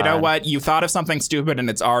well, my God. You know what? You thought of something stupid and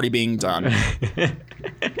it's already being done.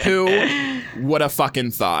 Who would have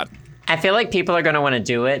fucking thought? I feel like people are going to want to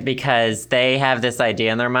do it because they have this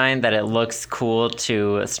idea in their mind that it looks cool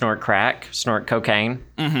to snort cocaine.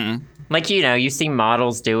 Mm-hmm. Like, you know, you see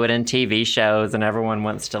models do it in TV shows and everyone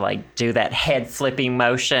wants to, like, do that head flipping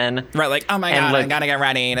motion. Right, like, oh my God, I gotta get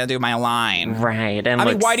ready to do my line. Right,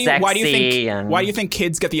 and why do you think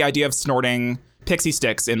kids get the idea of snorting pixie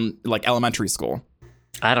sticks in, like, elementary school?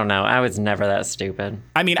 I don't know. I was never that stupid.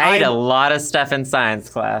 I mean, I ate a lot of stuff in science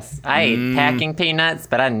class. I ate packing peanuts,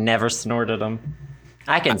 but I never snorted them.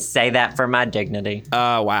 I can say that for my dignity.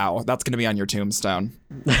 Oh, wow. That's going to be on your tombstone.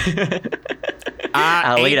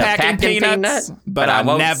 I'll eat a packing peanut, but I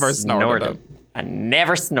never snorted them. I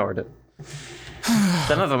never snorted.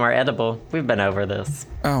 Some of them are edible. We've been over this.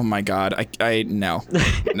 Oh my God. No.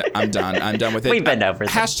 I'm done. I'm done with it. We've been over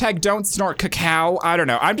this. Hashtag don't snort cacao. I don't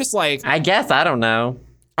know. I'm just like, I guess, I don't know.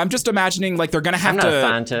 I'm just imagining like they're going to have I'm not a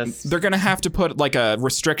scientist. They're going to have to put like a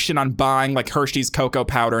restriction on buying like Hershey's cocoa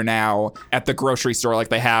powder now at the grocery store like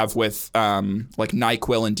they have with like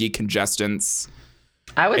NyQuil and decongestants.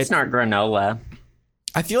 I would snort granola.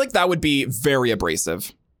 I feel like that would be very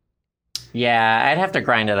abrasive. Yeah, I'd have to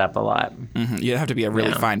grind it up a lot. Mm-hmm. You'd have to be a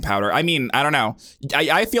really fine powder. I mean, I don't know.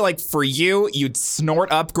 I feel like for you, you'd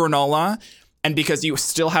snort up granola, and because you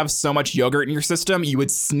still have so much yogurt in your system, you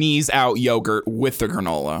would sneeze out yogurt with the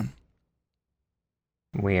granola.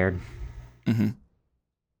 Weird. Mm-hmm.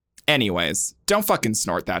 Anyways, don't fucking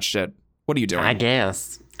snort that shit. What are you doing? I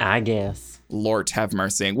guess. Lord have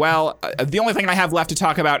mercy. Well, the only thing I have left to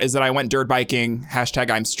talk about is that I went dirt biking.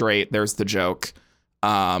 Hashtag I'm straight. There's the joke.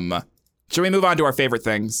 Should we move on to our favorite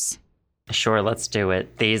things? Sure, let's do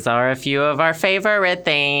it. These are a few of our favorite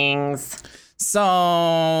things.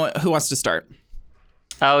 So, who wants to start?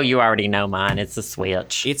 Oh, you already know mine. It's a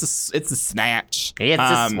Switch. It's a snatch. It's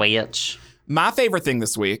a Switch. My favorite thing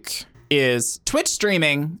this week is Twitch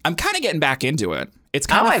streaming. I'm kind of getting back into it. It's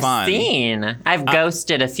kind of fun. I've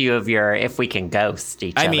ghosted a few of your, if we can ghost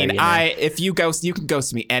each other. I mean, you know? if you ghost, you can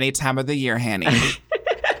ghost me any time of the year, Hanny.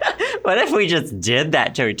 What if we just did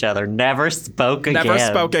that to each other? Never spoke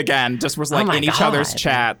again. Just was like in each other's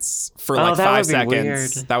chats for like 5 seconds.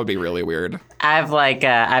 Weird. That would be really weird. I've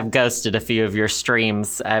ghosted a few of your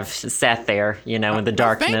streams. I've sat there, you know, in the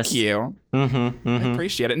darkness. Thank you. I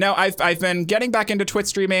appreciate it. No, I've been getting back into Twitch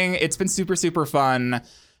streaming. It's been super, super fun.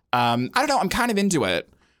 I don't know. I'm kind of into it.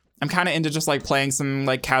 I'm kind of into just like playing some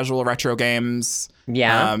like casual retro games.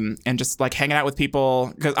 Yeah. And just like hanging out with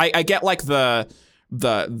people because I get like the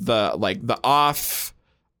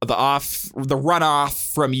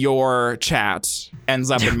runoff from your chat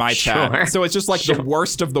ends up in my chat. So it's just like the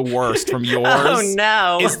worst of the worst from yours. Oh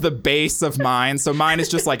no. Is the base of mine. So mine is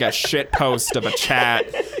just like a shit post of a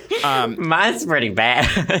chat Mine's pretty bad.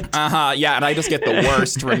 Yeah, and I just get the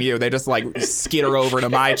worst from you. They just like skitter over to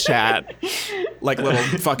my chat like little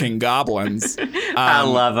fucking goblins. I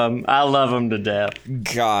love them. I love them to death.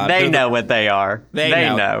 God. They know what they are. They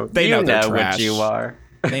know. They you know they're know trash. what you are.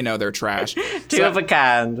 They know they're trash. Two of a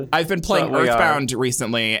kind. I've been playing Earthbound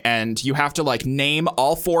recently, and you have to like name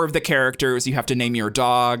all 4 of the characters. You have to name your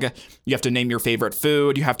dog. You have to name your favorite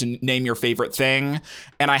food. You have to name your favorite thing.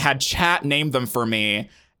 And I had chat name them for me,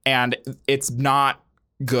 and it's not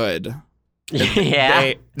good.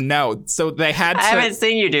 Yeah. So they had to... I haven't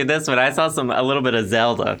seen you do this one. I saw a little bit of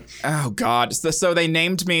Zelda. Oh, God. So they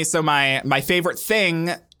named me. So my favorite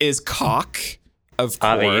thing is cock, of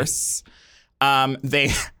course.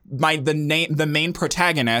 The main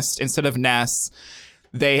protagonist, instead of Ness,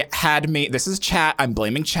 they had me... This is chat. I'm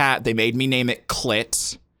blaming chat. They made me name it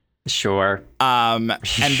Clit. Sure. And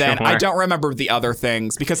then I don't remember the other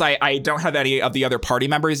things because I don't have any of the other party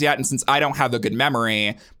members yet. And since I don't have a good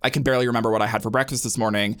memory, I can barely remember what I had for breakfast this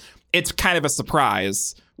morning. It's kind of a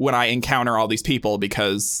surprise when I encounter all these people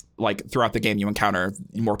because like throughout the game, you encounter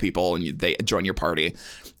more people and they join your party.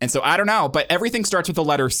 And so I don't know, but everything starts with the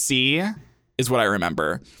letter C is what I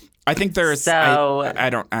remember. I think there's I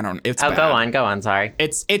don't it's bad. Go on, sorry.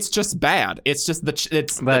 It's just bad. It's just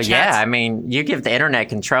yeah, I mean, you give the internet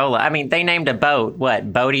control. I mean, they named a boat,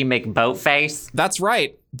 what? Boaty McBoatface? That's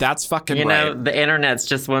right. That's fucking right. You know, the internet's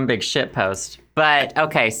just one big shitpost. But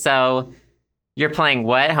okay, so you're playing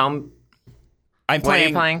what? What are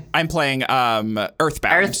you playing? I'm playing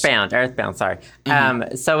Earthbound. Earthbound, sorry.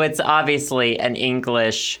 So it's obviously an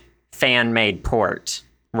English fan-made port,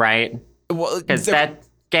 right? Well, because that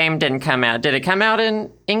game didn't come out. Did it come out in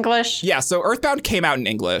English? Yeah, so Earthbound came out in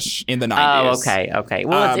English in the 90s. Oh, okay.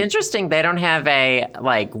 Well, it's interesting they don't have a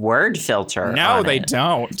like word filter. No, they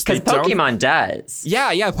don't. Because Pokemon does.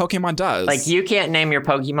 Yeah, Pokemon does. Like you can't name your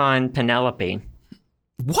Pokemon Penelope.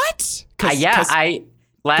 What?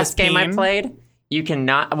 Last game I played, you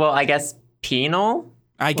cannot. Well, I guess penal.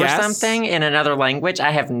 I guess. Or something in another language.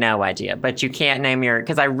 I have no idea. But you can't name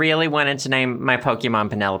because I really wanted to name my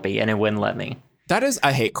Pokemon Penelope and it wouldn't let me. That is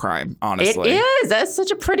a hate crime, honestly. It is. That's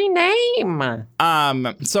such a pretty name.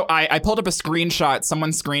 So I pulled up a screenshot.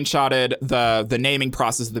 Someone screenshotted the naming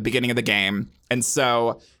process at the beginning of the game. And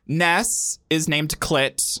so Ness is named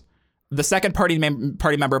Clit. The second party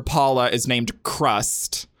member, Paula, is named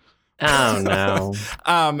Crust. Oh, no.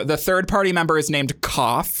 The third party member is named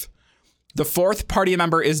Cough. The fourth party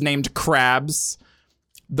member is named Crabs.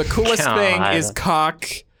 The coolest thing is Cock.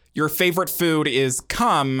 Your favorite food is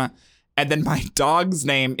Cum. And then my dog's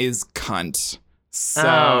name is Cunt.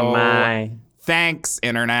 So thanks,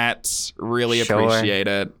 internet. Really appreciate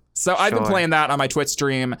it. So I've been playing that on my Twitch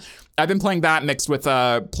stream. I've been playing that mixed with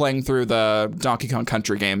playing through the Donkey Kong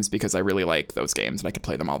Country games because I really like those games and I could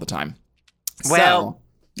play them all the time. Well,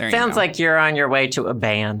 sounds like you're on your way to a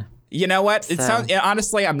ban. You know what? It sounds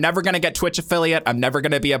honestly, I'm never going to get Twitch affiliate. I'm never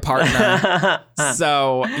going to be a partner.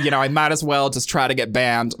 So, I might as well just try to get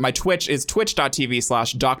banned. My Twitch is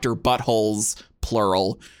twitch.tv/Dr. Buttholes,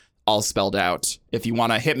 plural, all spelled out. If you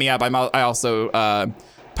want to hit me up, I also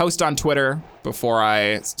post on Twitter before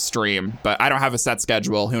I stream, but I don't have a set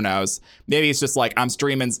schedule. Who knows? Maybe it's just like I'm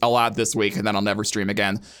streaming a lot this week and then I'll never stream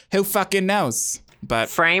again. Who fucking knows? But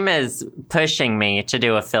Frame is pushing me to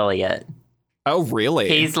do affiliate. Oh, really?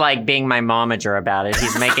 He's like being my momager about it.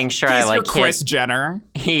 He's making sure I like Kris Jenner.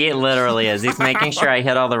 He literally is. He's making sure I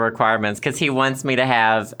hit all the requirements because he wants me to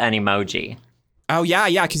have an emoji. Oh yeah,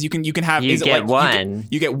 because you can have. You get one.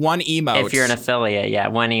 You get one emote if you're an affiliate. Yeah,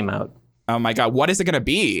 one emote. Oh my god, what is it gonna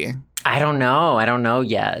be? I don't know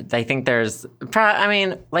yet. I think there's,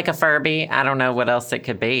 like a Furby. I don't know what else it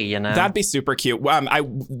could be, That'd be super cute.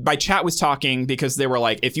 My chat was talking because they were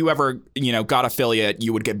like, if you ever, got affiliate,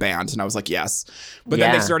 you would get banned. And I was like, yes. But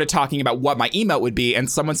then they started talking about what my emote would be. And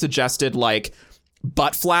someone suggested like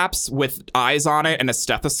butt flaps with eyes on it and a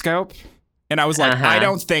stethoscope. And I was like, I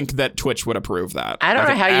don't think that Twitch would approve that. I don't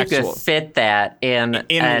know how you could fit that in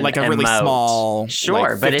like a really small,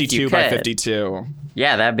 sure, like 52 by 52.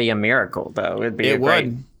 Yeah, that'd be a miracle, though. It'd be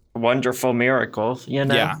great, wonderful miracle,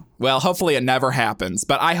 Yeah. Well, hopefully it never happens,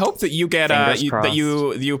 but I hope that you get that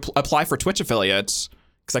you apply for Twitch affiliate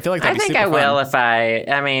because I feel like that'd be super fun. I think I will if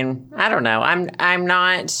I don't know. I'm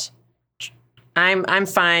not. I'm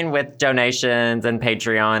fine with donations and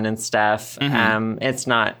Patreon and stuff.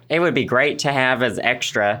 Mm-hmm. It would be great to have as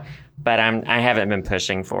extra, but I haven't been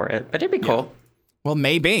pushing for it. But it'd be cool. Well,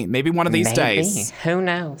 maybe one of these days. Who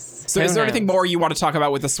knows? So is there anything more you want to talk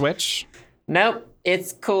about with the Switch? Nope.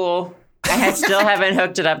 It's cool. I still haven't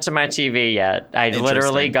hooked it up to my TV yet. I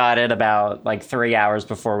literally got it about like 3 hours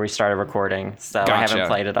before we started recording, so I haven't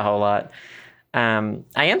played it a whole lot. I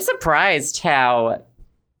am surprised how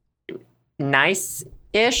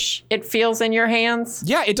nice-ish it feels in your hands.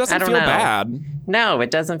 Yeah, it doesn't feel bad. No,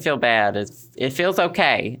 it doesn't feel bad. It feels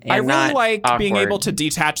okay. And I really like awkward. being able to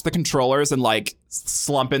detach the controllers and like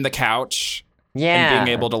slump in the couch. Yeah. And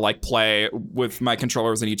being able to like play with my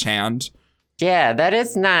controllers in each hand. Yeah, that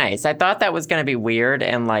is nice. I thought that was going to be weird,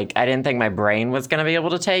 and like I didn't think my brain was going to be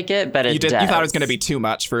able to take it, but it does. You thought it was going to be too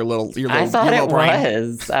much for your little brain. I thought it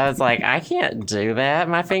was. I was like, I can't do that.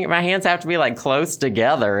 My hands have to be like close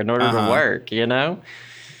together in order to work. You know.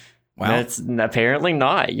 Well, it's apparently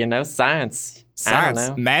not. You know, science. I don't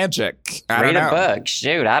know. Magic. Read a book.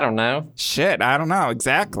 Shoot, I don't know. Shit, I don't know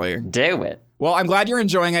exactly. Do it. Well, I'm glad you're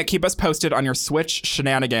enjoying it. Keep us posted on your Switch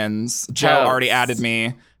shenanigans. Joe already added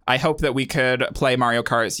me. I hope that we could play Mario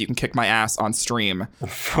Kart so you can kick my ass on stream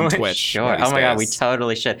on Twitch. Sure. Oh my God, we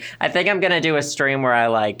totally should. I think I'm going to do a stream where I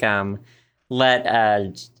like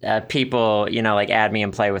let people, you know, like add me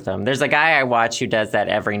and play with them. There's a guy I watch who does that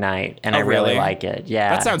every night, and I really like it. Yeah.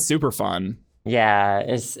 That sounds super fun.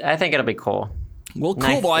 Yeah. I think it'll be cool. Well, cool.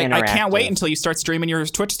 Nice, well, I can't wait until you start streaming your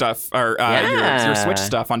Twitch stuff or your Switch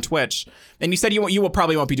stuff on Twitch. And you said you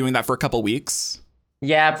probably won't be doing that for a couple weeks.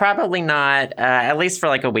 Yeah, probably not. At least for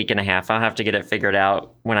like a week and a half. I'll have to get it figured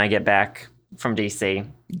out when I get back from DC.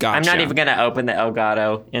 Gotcha. I'm not even going to open the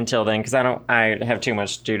Elgato until then because I have too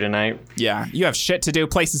much to do tonight. Yeah, you have shit to do,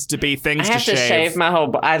 places to be, things to shave. I have to shave my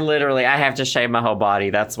whole. I have to shave my whole body.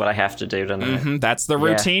 That's what I have to do tonight. Mm-hmm, that's the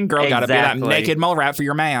routine, girl. Got to be that naked mole rat for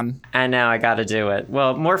your man. I know. I got to do it.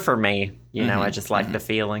 Well, more for me. You know, I just like the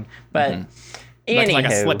feeling, but. Like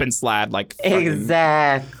a slip and slide, like fucking...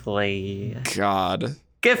 Exactly. God.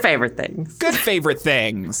 Good favorite things. Good favorite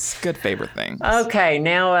things. Good favorite things. Okay,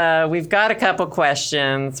 now we've got a couple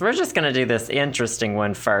questions. We're just going to do this interesting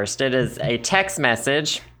one first. It is a text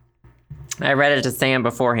message. I read it to Sam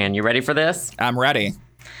beforehand. You ready for this? I'm ready.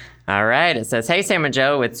 All right. It says, "Hey, Sam and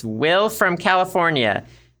Joe, it's Will from California.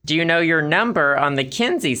 Do you know your number on the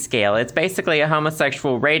Kinsey scale? It's basically a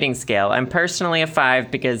homosexual rating scale. I'm personally a 5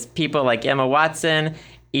 because people like Emma Watson,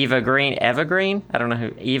 Eva Green, I don't know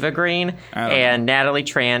who, Eva Green, and Natalie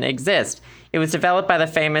Tran exist. It was developed by the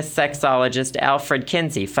famous sexologist Alfred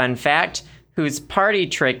Kinsey. Fun fact, whose party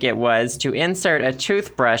trick it was to insert a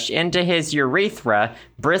toothbrush into his urethra,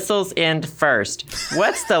 bristles end first.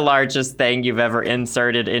 What's the largest thing you've ever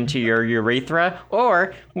inserted into your urethra?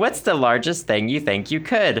 Or what's the largest thing you think you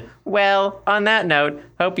could? Well, on that note,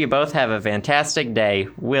 hope you both have a fantastic day.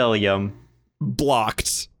 William."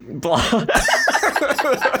 Blocked. These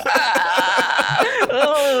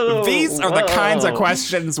are the kinds of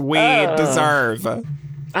questions we deserve.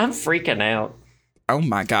 I'm freaking out. Oh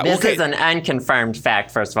my God. This is an unconfirmed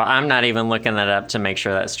fact, first of all. I'm not even looking that up to make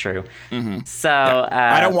sure that's true. Mm-hmm. So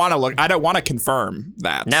I don't want to look. I don't want to confirm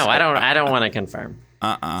that. No, I don't want to confirm.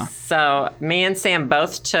 So me and Sam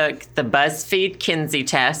both took the BuzzFeed Kinsey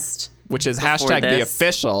test, which is hashtag the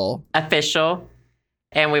official.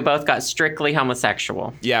 And we both got strictly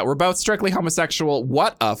homosexual. Yeah, we're both strictly homosexual.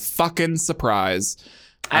 What a fucking surprise.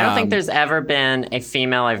 I don't think there's ever been a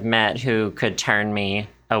female I've met who could turn me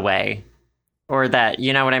away. Or that,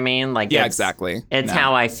 you know what I mean? Like, yeah, exactly. It's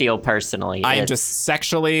how I feel personally. I am just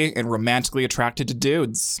sexually and romantically attracted to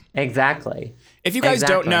dudes. Exactly. If you guys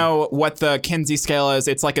don't know what the Kinsey scale is,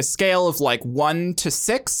 it's like a scale of like 1 to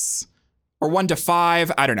 6 or 1 to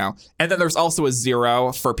 5. I don't know. And then there's also a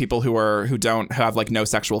 0 for people who have like no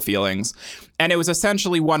sexual feelings. And it was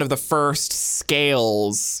essentially one of the first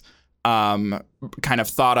scales kind of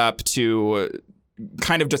thought up to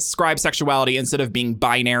kind of describe sexuality instead of being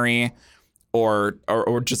binary. Or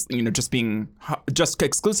just, you know, just being just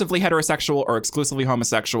exclusively heterosexual or exclusively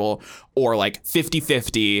homosexual or like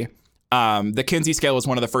 50-50. The Kinsey scale was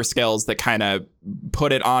one of the first scales that kind of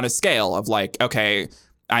put it on a scale of like, okay,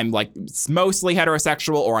 I'm like mostly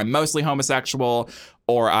heterosexual or I'm mostly homosexual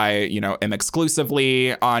or I, you know, am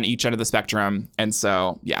exclusively on each end of the spectrum. And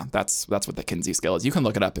so, yeah, that's what the Kinsey scale is. You can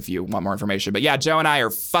look it up if you want more information. But yeah, Joe and I are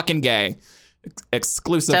fucking gay,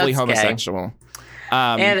 exclusively homosexual. Gay.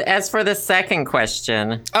 And as for the second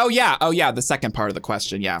question... Oh, yeah, the second part of the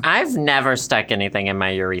question, yeah. I've never stuck anything in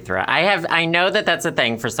my urethra. I know that that's a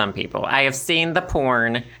thing for some people. I have seen the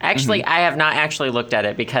porn. Actually, I have not actually looked at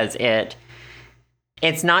it because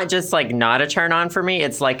it's not just like not a turn on for me.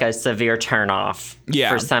 It's like a severe turn off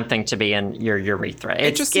for something to be in your urethra.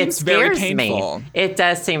 It just seems very painful. It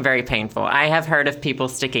does seem very painful. I have heard of people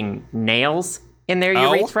sticking nails in their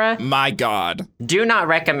urethra. Oh my God. Do not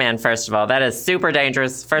recommend, first of all. That is super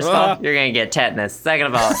dangerous. First of all, you're going to get tetanus. Second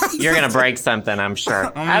of all, you're going to break something, I'm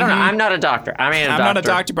sure. I don't know. I'm not a doctor. I'm not a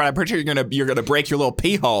doctor, but I'm pretty sure you're gonna break your little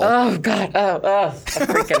pee hole. Oh, God. Oh. I'm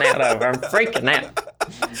freaking out over. I'm freaking out.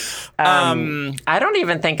 I don't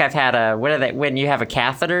even think I've had when you have a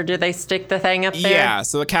catheter, do they stick the thing up there? Yeah,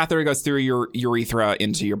 so the catheter goes through your urethra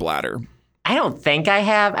into your bladder. I don't think I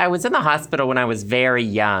have. I was in the hospital when I was very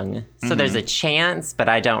young, so there's a chance, but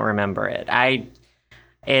I don't remember it.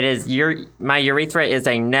 My urethra is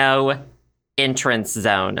a no entrance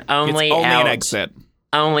zone. It's only an exit.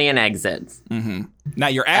 Only an exit. Mm-hmm. Now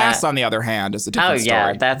your ass, on the other hand, is a different story. Oh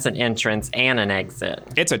yeah, that's an entrance and an exit.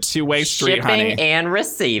 It's a two-way street, honey. Shipping and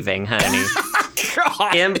receiving, honey.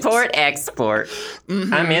 God. Import, export.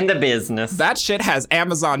 Mm-hmm. I'm in the business. That shit has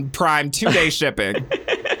Amazon Prime 2-day shipping.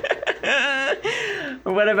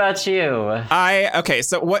 What about you?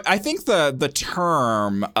 So what I think the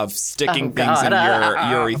term of sticking things in your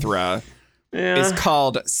urethra is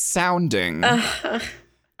called sounding.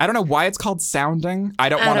 I don't know why it's called sounding. I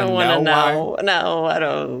don't want to know why. No, I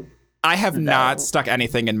don't. I have not stuck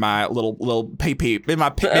anything in my little pee-pee, in my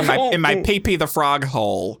pee-pee the frog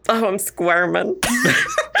hole. Oh, I'm squirming.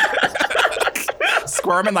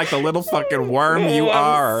 Squirming like the little fucking worm you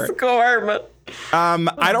are. Squirming.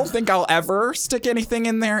 I don't think I'll ever stick anything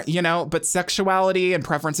in there, but sexuality and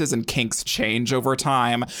preferences and kinks change over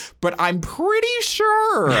time. But I'm pretty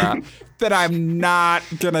sure that I'm not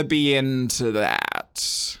gonna be into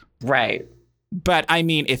that. Right. But I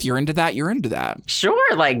mean, if you're into that, you're into that. Sure,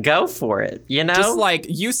 go for it, Just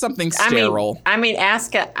use something sterile. I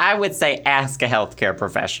would say ask a healthcare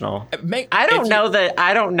professional. I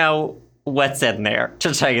don't know what's in there,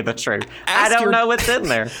 to tell you the truth. I don't know what's in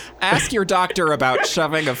there. Ask your doctor about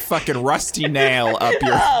shoving a fucking rusty nail up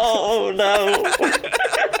your... Oh, no.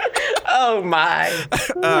 Oh, my.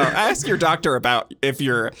 Ask your doctor about if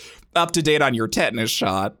you're up to date on your tetanus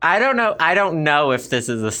shot. I don't know if this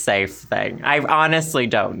is a safe thing. I honestly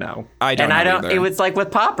don't know. I don't know either. It was like with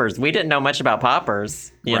poppers. We didn't know much about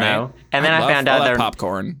poppers, you know? And then I found out they're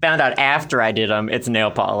popcorn. Found out after I did them, it's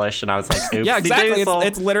nail polish. And I was like, oopsie. Yeah, exactly.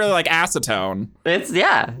 It's literally like acetone. It's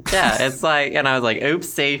like, and I was like,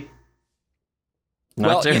 oopsie.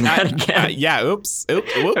 Not doing that again.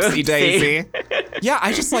 Whoopsie daisy. Yeah,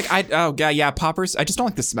 I just poppers. I just don't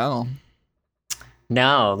like the smell.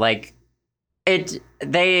 No,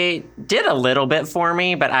 they did a little bit for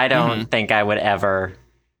me, but I don't think I would ever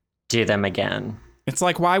do them again. It's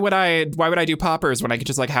like, why would I do poppers when I could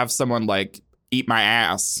just have someone eat my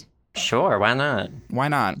ass? Sure, why not? Why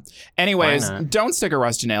not? Anyways, don't stick a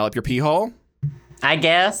rusty nail up your pee hole. I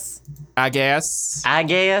guess.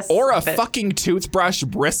 Or a fucking toothbrush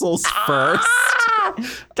bristles first.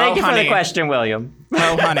 Thank you for the question, William.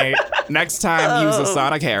 Oh, honey. Next time, use a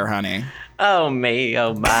Sonic hair, honey. Oh, me.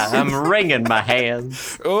 Oh, my. I'm wringing my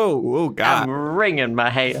hands. Oh, God. I'm wringing my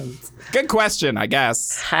hands. Good question, I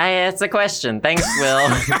guess. Hi, it's a question. Thanks, Will.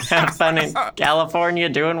 Have fun in California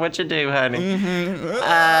doing what you do, honey.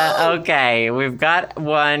 Mm-hmm. Okay, we've got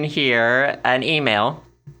one here, an email.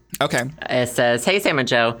 Okay. It says, "Hey, Sam and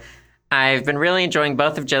Joe. I've been really enjoying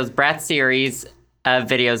both of Joe's Bratz series of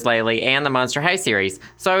videos lately and the Monster High series.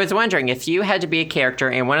 So I was wondering, if you had to be a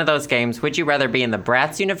character in one of those games, would you rather be in the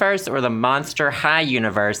Bratz universe or the Monster High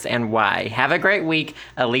universe, and why? Have a great week.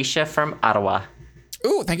 Alicia from Ottawa."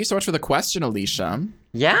 Ooh, thank you so much for the question, Alicia.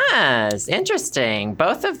 Yes, interesting.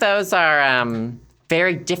 Both of those are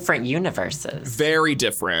very different universes. Very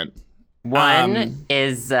different. One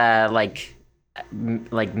is like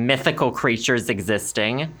mythical creatures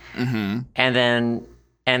existing, and then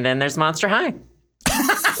there's Monster High.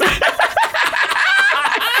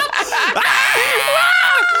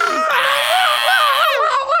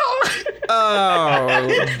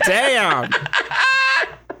 Oh, damn.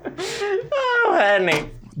 Oh, honey.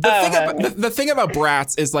 The thing about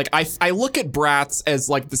Bratz is I look at Bratz as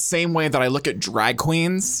the same way that I look at drag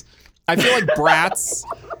queens. I feel like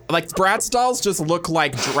Bratz dolls just look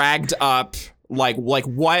dragged up, like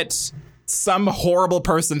what some horrible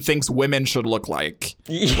person thinks women should look like.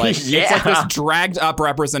 It's this dragged up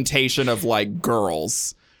representation of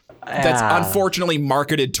girls that's unfortunately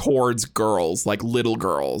marketed towards girls, little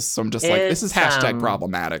girls. So I'm just this is hashtag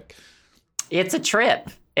problematic. It's a trip.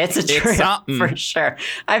 It's a trip for sure.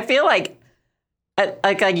 I feel like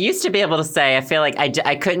I used to be able to say, I feel like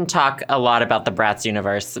I couldn't talk a lot about the Bratz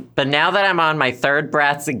universe, but now that I'm on my third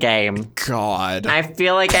Bratz game, God, I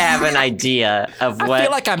feel like I have an idea of what I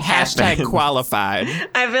feel like I'm hashtag qualified.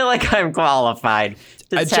 I feel like I'm qualified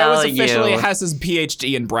to tell Joe officially has his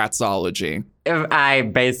PhD in Bratzology. I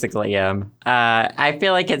basically am. I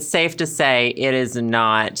feel like it's safe to say it is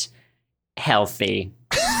not healthy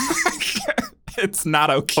It's not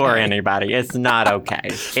okay. for anybody. It's not okay.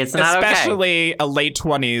 It's not okay. Especially a late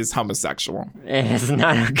 20s homosexual. It is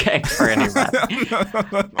not okay for anybody.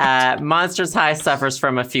 Monsters High suffers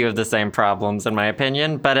from a few of the same problems, in my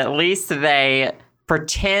opinion, but at least they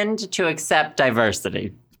pretend to accept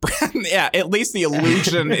diversity. Yeah, at least the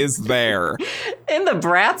illusion is there. In the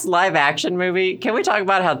Bratz live action movie, can we talk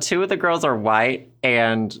about how two of the girls are white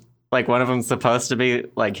and like one of them's supposed to be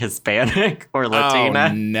like Hispanic or Latina?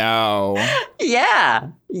 Oh, no. Yeah.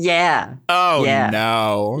 Oh, Yeah.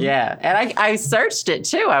 no. Yeah. And I searched it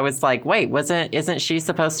too. I was like, wait, isn't she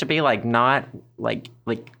supposed to be like not like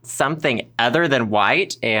something other than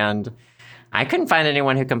white? And I couldn't find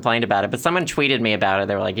anyone who complained about it, but someone tweeted me about it.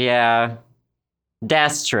 They were like, yeah,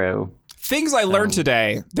 that's true. Things I learned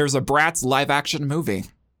today. There's a Bratz live action movie.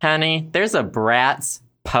 Honey, there's a Bratz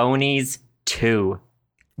Ponies 2.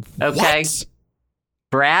 Okay? What?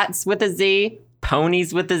 Bratz with a Z,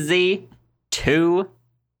 Ponies with a Z, 2.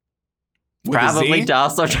 With a Probably Z?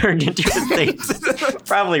 also turned into a Z.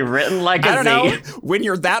 Probably written like a I don't Z. know. When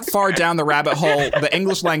you're that far down the rabbit hole, the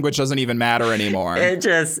English language doesn't even matter anymore. It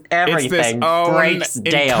just, It's this everything own breaks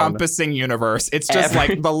down. encompassing universe. It's just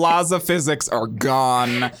like the laws of physics are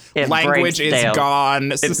gone. It Language breaks is down.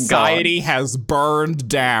 gone. It's Society has burned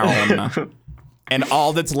down. And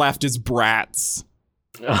all that's left is Bratz.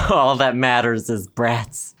 All that matters is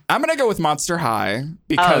Bratz. I'm going to go with Monster High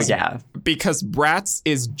Oh, yeah. because Bratz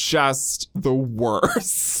is just the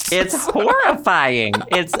worst. It's horrifying.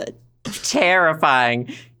 It's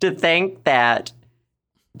terrifying to think that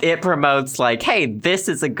it promotes like, hey, this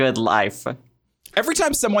is a good life. Every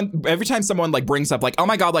time someone like brings up like, oh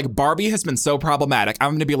my God, like Barbie has been so problematic, I'm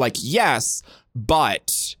going to be like, yes,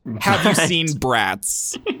 but have you seen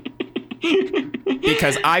Bratz?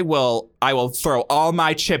 Because I will throw all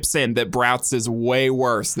my chips in that Bratz is way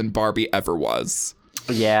worse than Barbie ever was.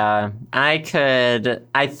 Yeah, I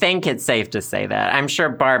think it's safe to say that. I'm sure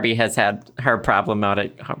Barbie has had her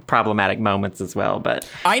problematic moments as well, but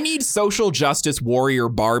I need social justice warrior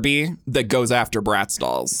Barbie that goes after Bratz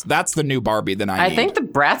dolls. That's the new Barbie that I need. I think the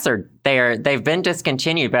Bratz they've been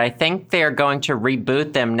discontinued, but I think they're going to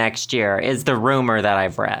reboot them next year, is the rumor that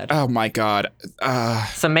I've read. Oh my God.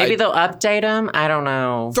 So maybe they'll update them? I don't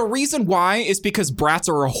know. The reason why is because Bratz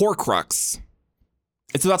are a Horcrux.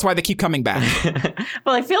 So that's why they keep coming back.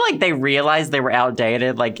 Well, I feel like they realized they were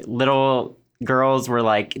outdated. Like, little girls were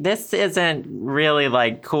like, this isn't really,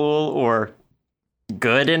 like, cool or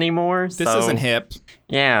good anymore. This isn't hip.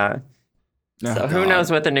 Yeah. Oh, So who God.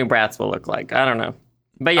 knows what the new Bratz will look like? I don't know.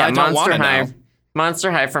 But yeah, I don't Monster wanna High. know.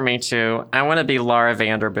 Monster High for me, too. I want to be Laura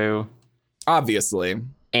Vanderbilt. Obviously.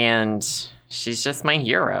 And she's just my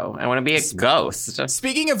hero. I want to be a ghost.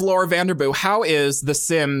 Speaking of Laura Vanderbilt, how is The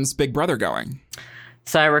Sims Big Brother going?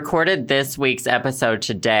 So I recorded this week's episode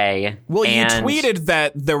today. Well, you and tweeted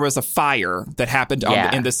that there was a fire that happened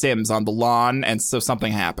in The Sims on the lawn, and so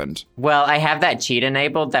something happened. Well, I have that cheat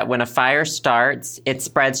enabled that when a fire starts, it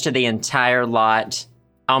spreads to the entire lot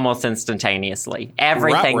almost instantaneously.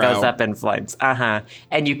 Everything Ruh-roh. goes up in flames.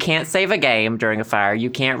 And you can't save a game during a fire. You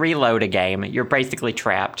can't reload a game. You're basically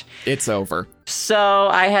trapped. It's over. So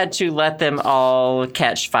I had to let them all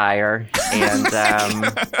catch fire. And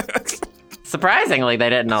surprisingly, they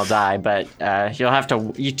didn't all die. But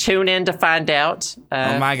you tune in to find out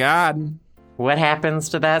Oh my God. what happens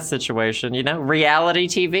to that situation. You know, reality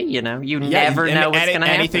TV, you know, you never know what's going to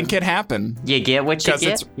happen. Anything could happen. You get what you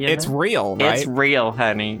Because get. it's real, right? It's real,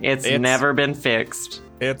 honey. It's never been fixed.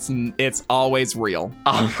 It's always real.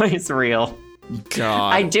 Always real.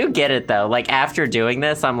 God. I do get it, though. Like, after doing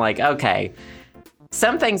this, I'm like, okay,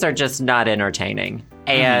 some things are just not entertaining.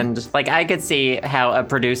 And, like, I could see how a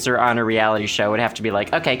producer on a reality show would have to be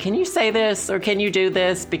like, okay, can you say this or can you do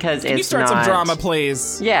this? Because Can you start some drama,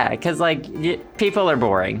 please? Yeah, because, like, people are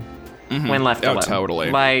boring when left alone. Totally.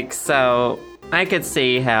 Like, so I could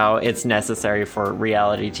see how it's necessary for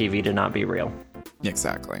reality TV to not be real.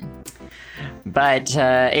 Exactly. But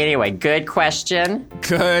anyway, good question.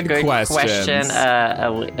 Good questions.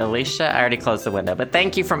 Question. Alicia, I already closed the window, but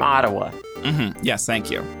thank you from Ottawa. Yes, thank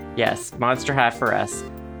you. Yes, Monster High for us.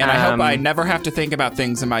 And I hope I never have to think about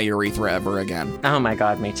things in my urethra ever again. Oh my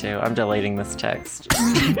God, me too. I'm deleting this text.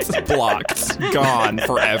 It's blocked. Gone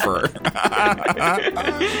forever.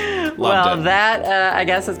 Well, it. that, I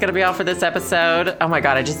guess, is going to be all for this episode. Oh my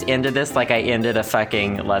God, I just ended this like I ended a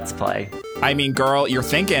fucking Let's Play. I mean, girl, you're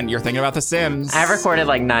thinking about The Sims. I've recorded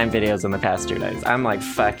like 9 videos in the past 2 days. I'm like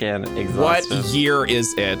fucking exhausted. What year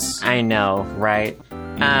is it? I know, right?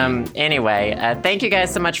 Anyway, thank you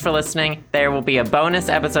guys so much for listening. There will be a bonus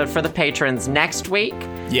episode for the patrons next week.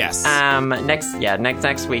 Yes.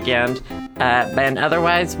 Next weekend. And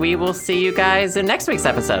otherwise, we will see you guys in next week's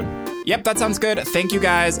episode. Yep, that sounds good. Thank you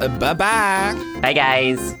guys. Bye-bye. Bye,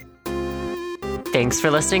 guys. Thanks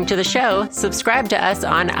for listening to the show. Subscribe to us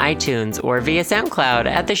on iTunes or via SoundCloud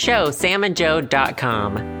at the show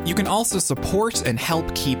samandjoe.com. You can also support and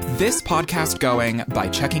help keep this podcast going by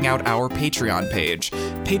checking out our Patreon page,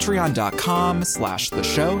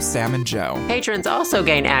 patreon.com/theshowsamandjoe. Patrons also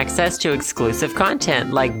gain access to exclusive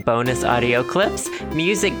content like bonus audio clips,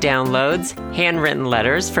 music downloads, handwritten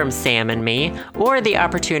letters from Sam and me, or the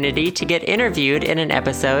opportunity to get interviewed in an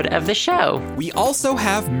episode of the show. We also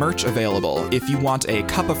have merch available. If you want a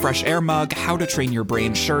Cup of Fresh Air mug, How to Train Your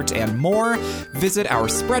Brain shirt, and more, visit our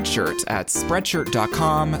Spreadshirt at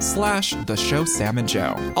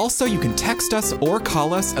spreadshirt.com/theshowsamandjoe. Also, you can text us or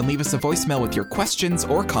call us and leave us a voicemail with your questions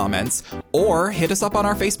or comments, or hit us up on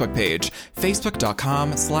our Facebook page,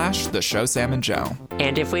 facebook.com/theshowsamandjoe.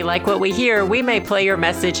 And if we like what we hear, we may play your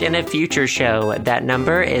message in a future show. That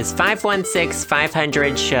number is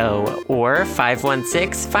 516-500-SHOW or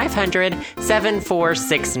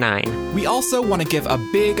 516-500-7469. We also want to give a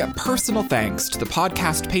big personal thanks to the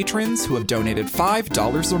podcast patrons who have donated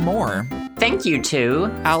 $5 or more. Thank you to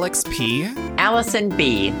Alex P., Allison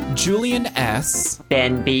B., Julian S.,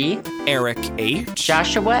 Ben B., Eric H.,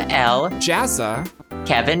 Joshua L., Jazza,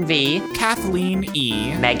 Kevin V., Kathleen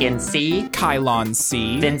E., Megan C., Kylon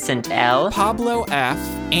C., Vincent L., Pablo F.,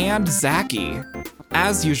 and Zachy.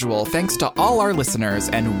 As usual, thanks to all our listeners,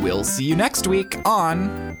 and we'll see you next week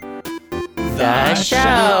on The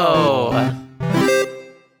Show.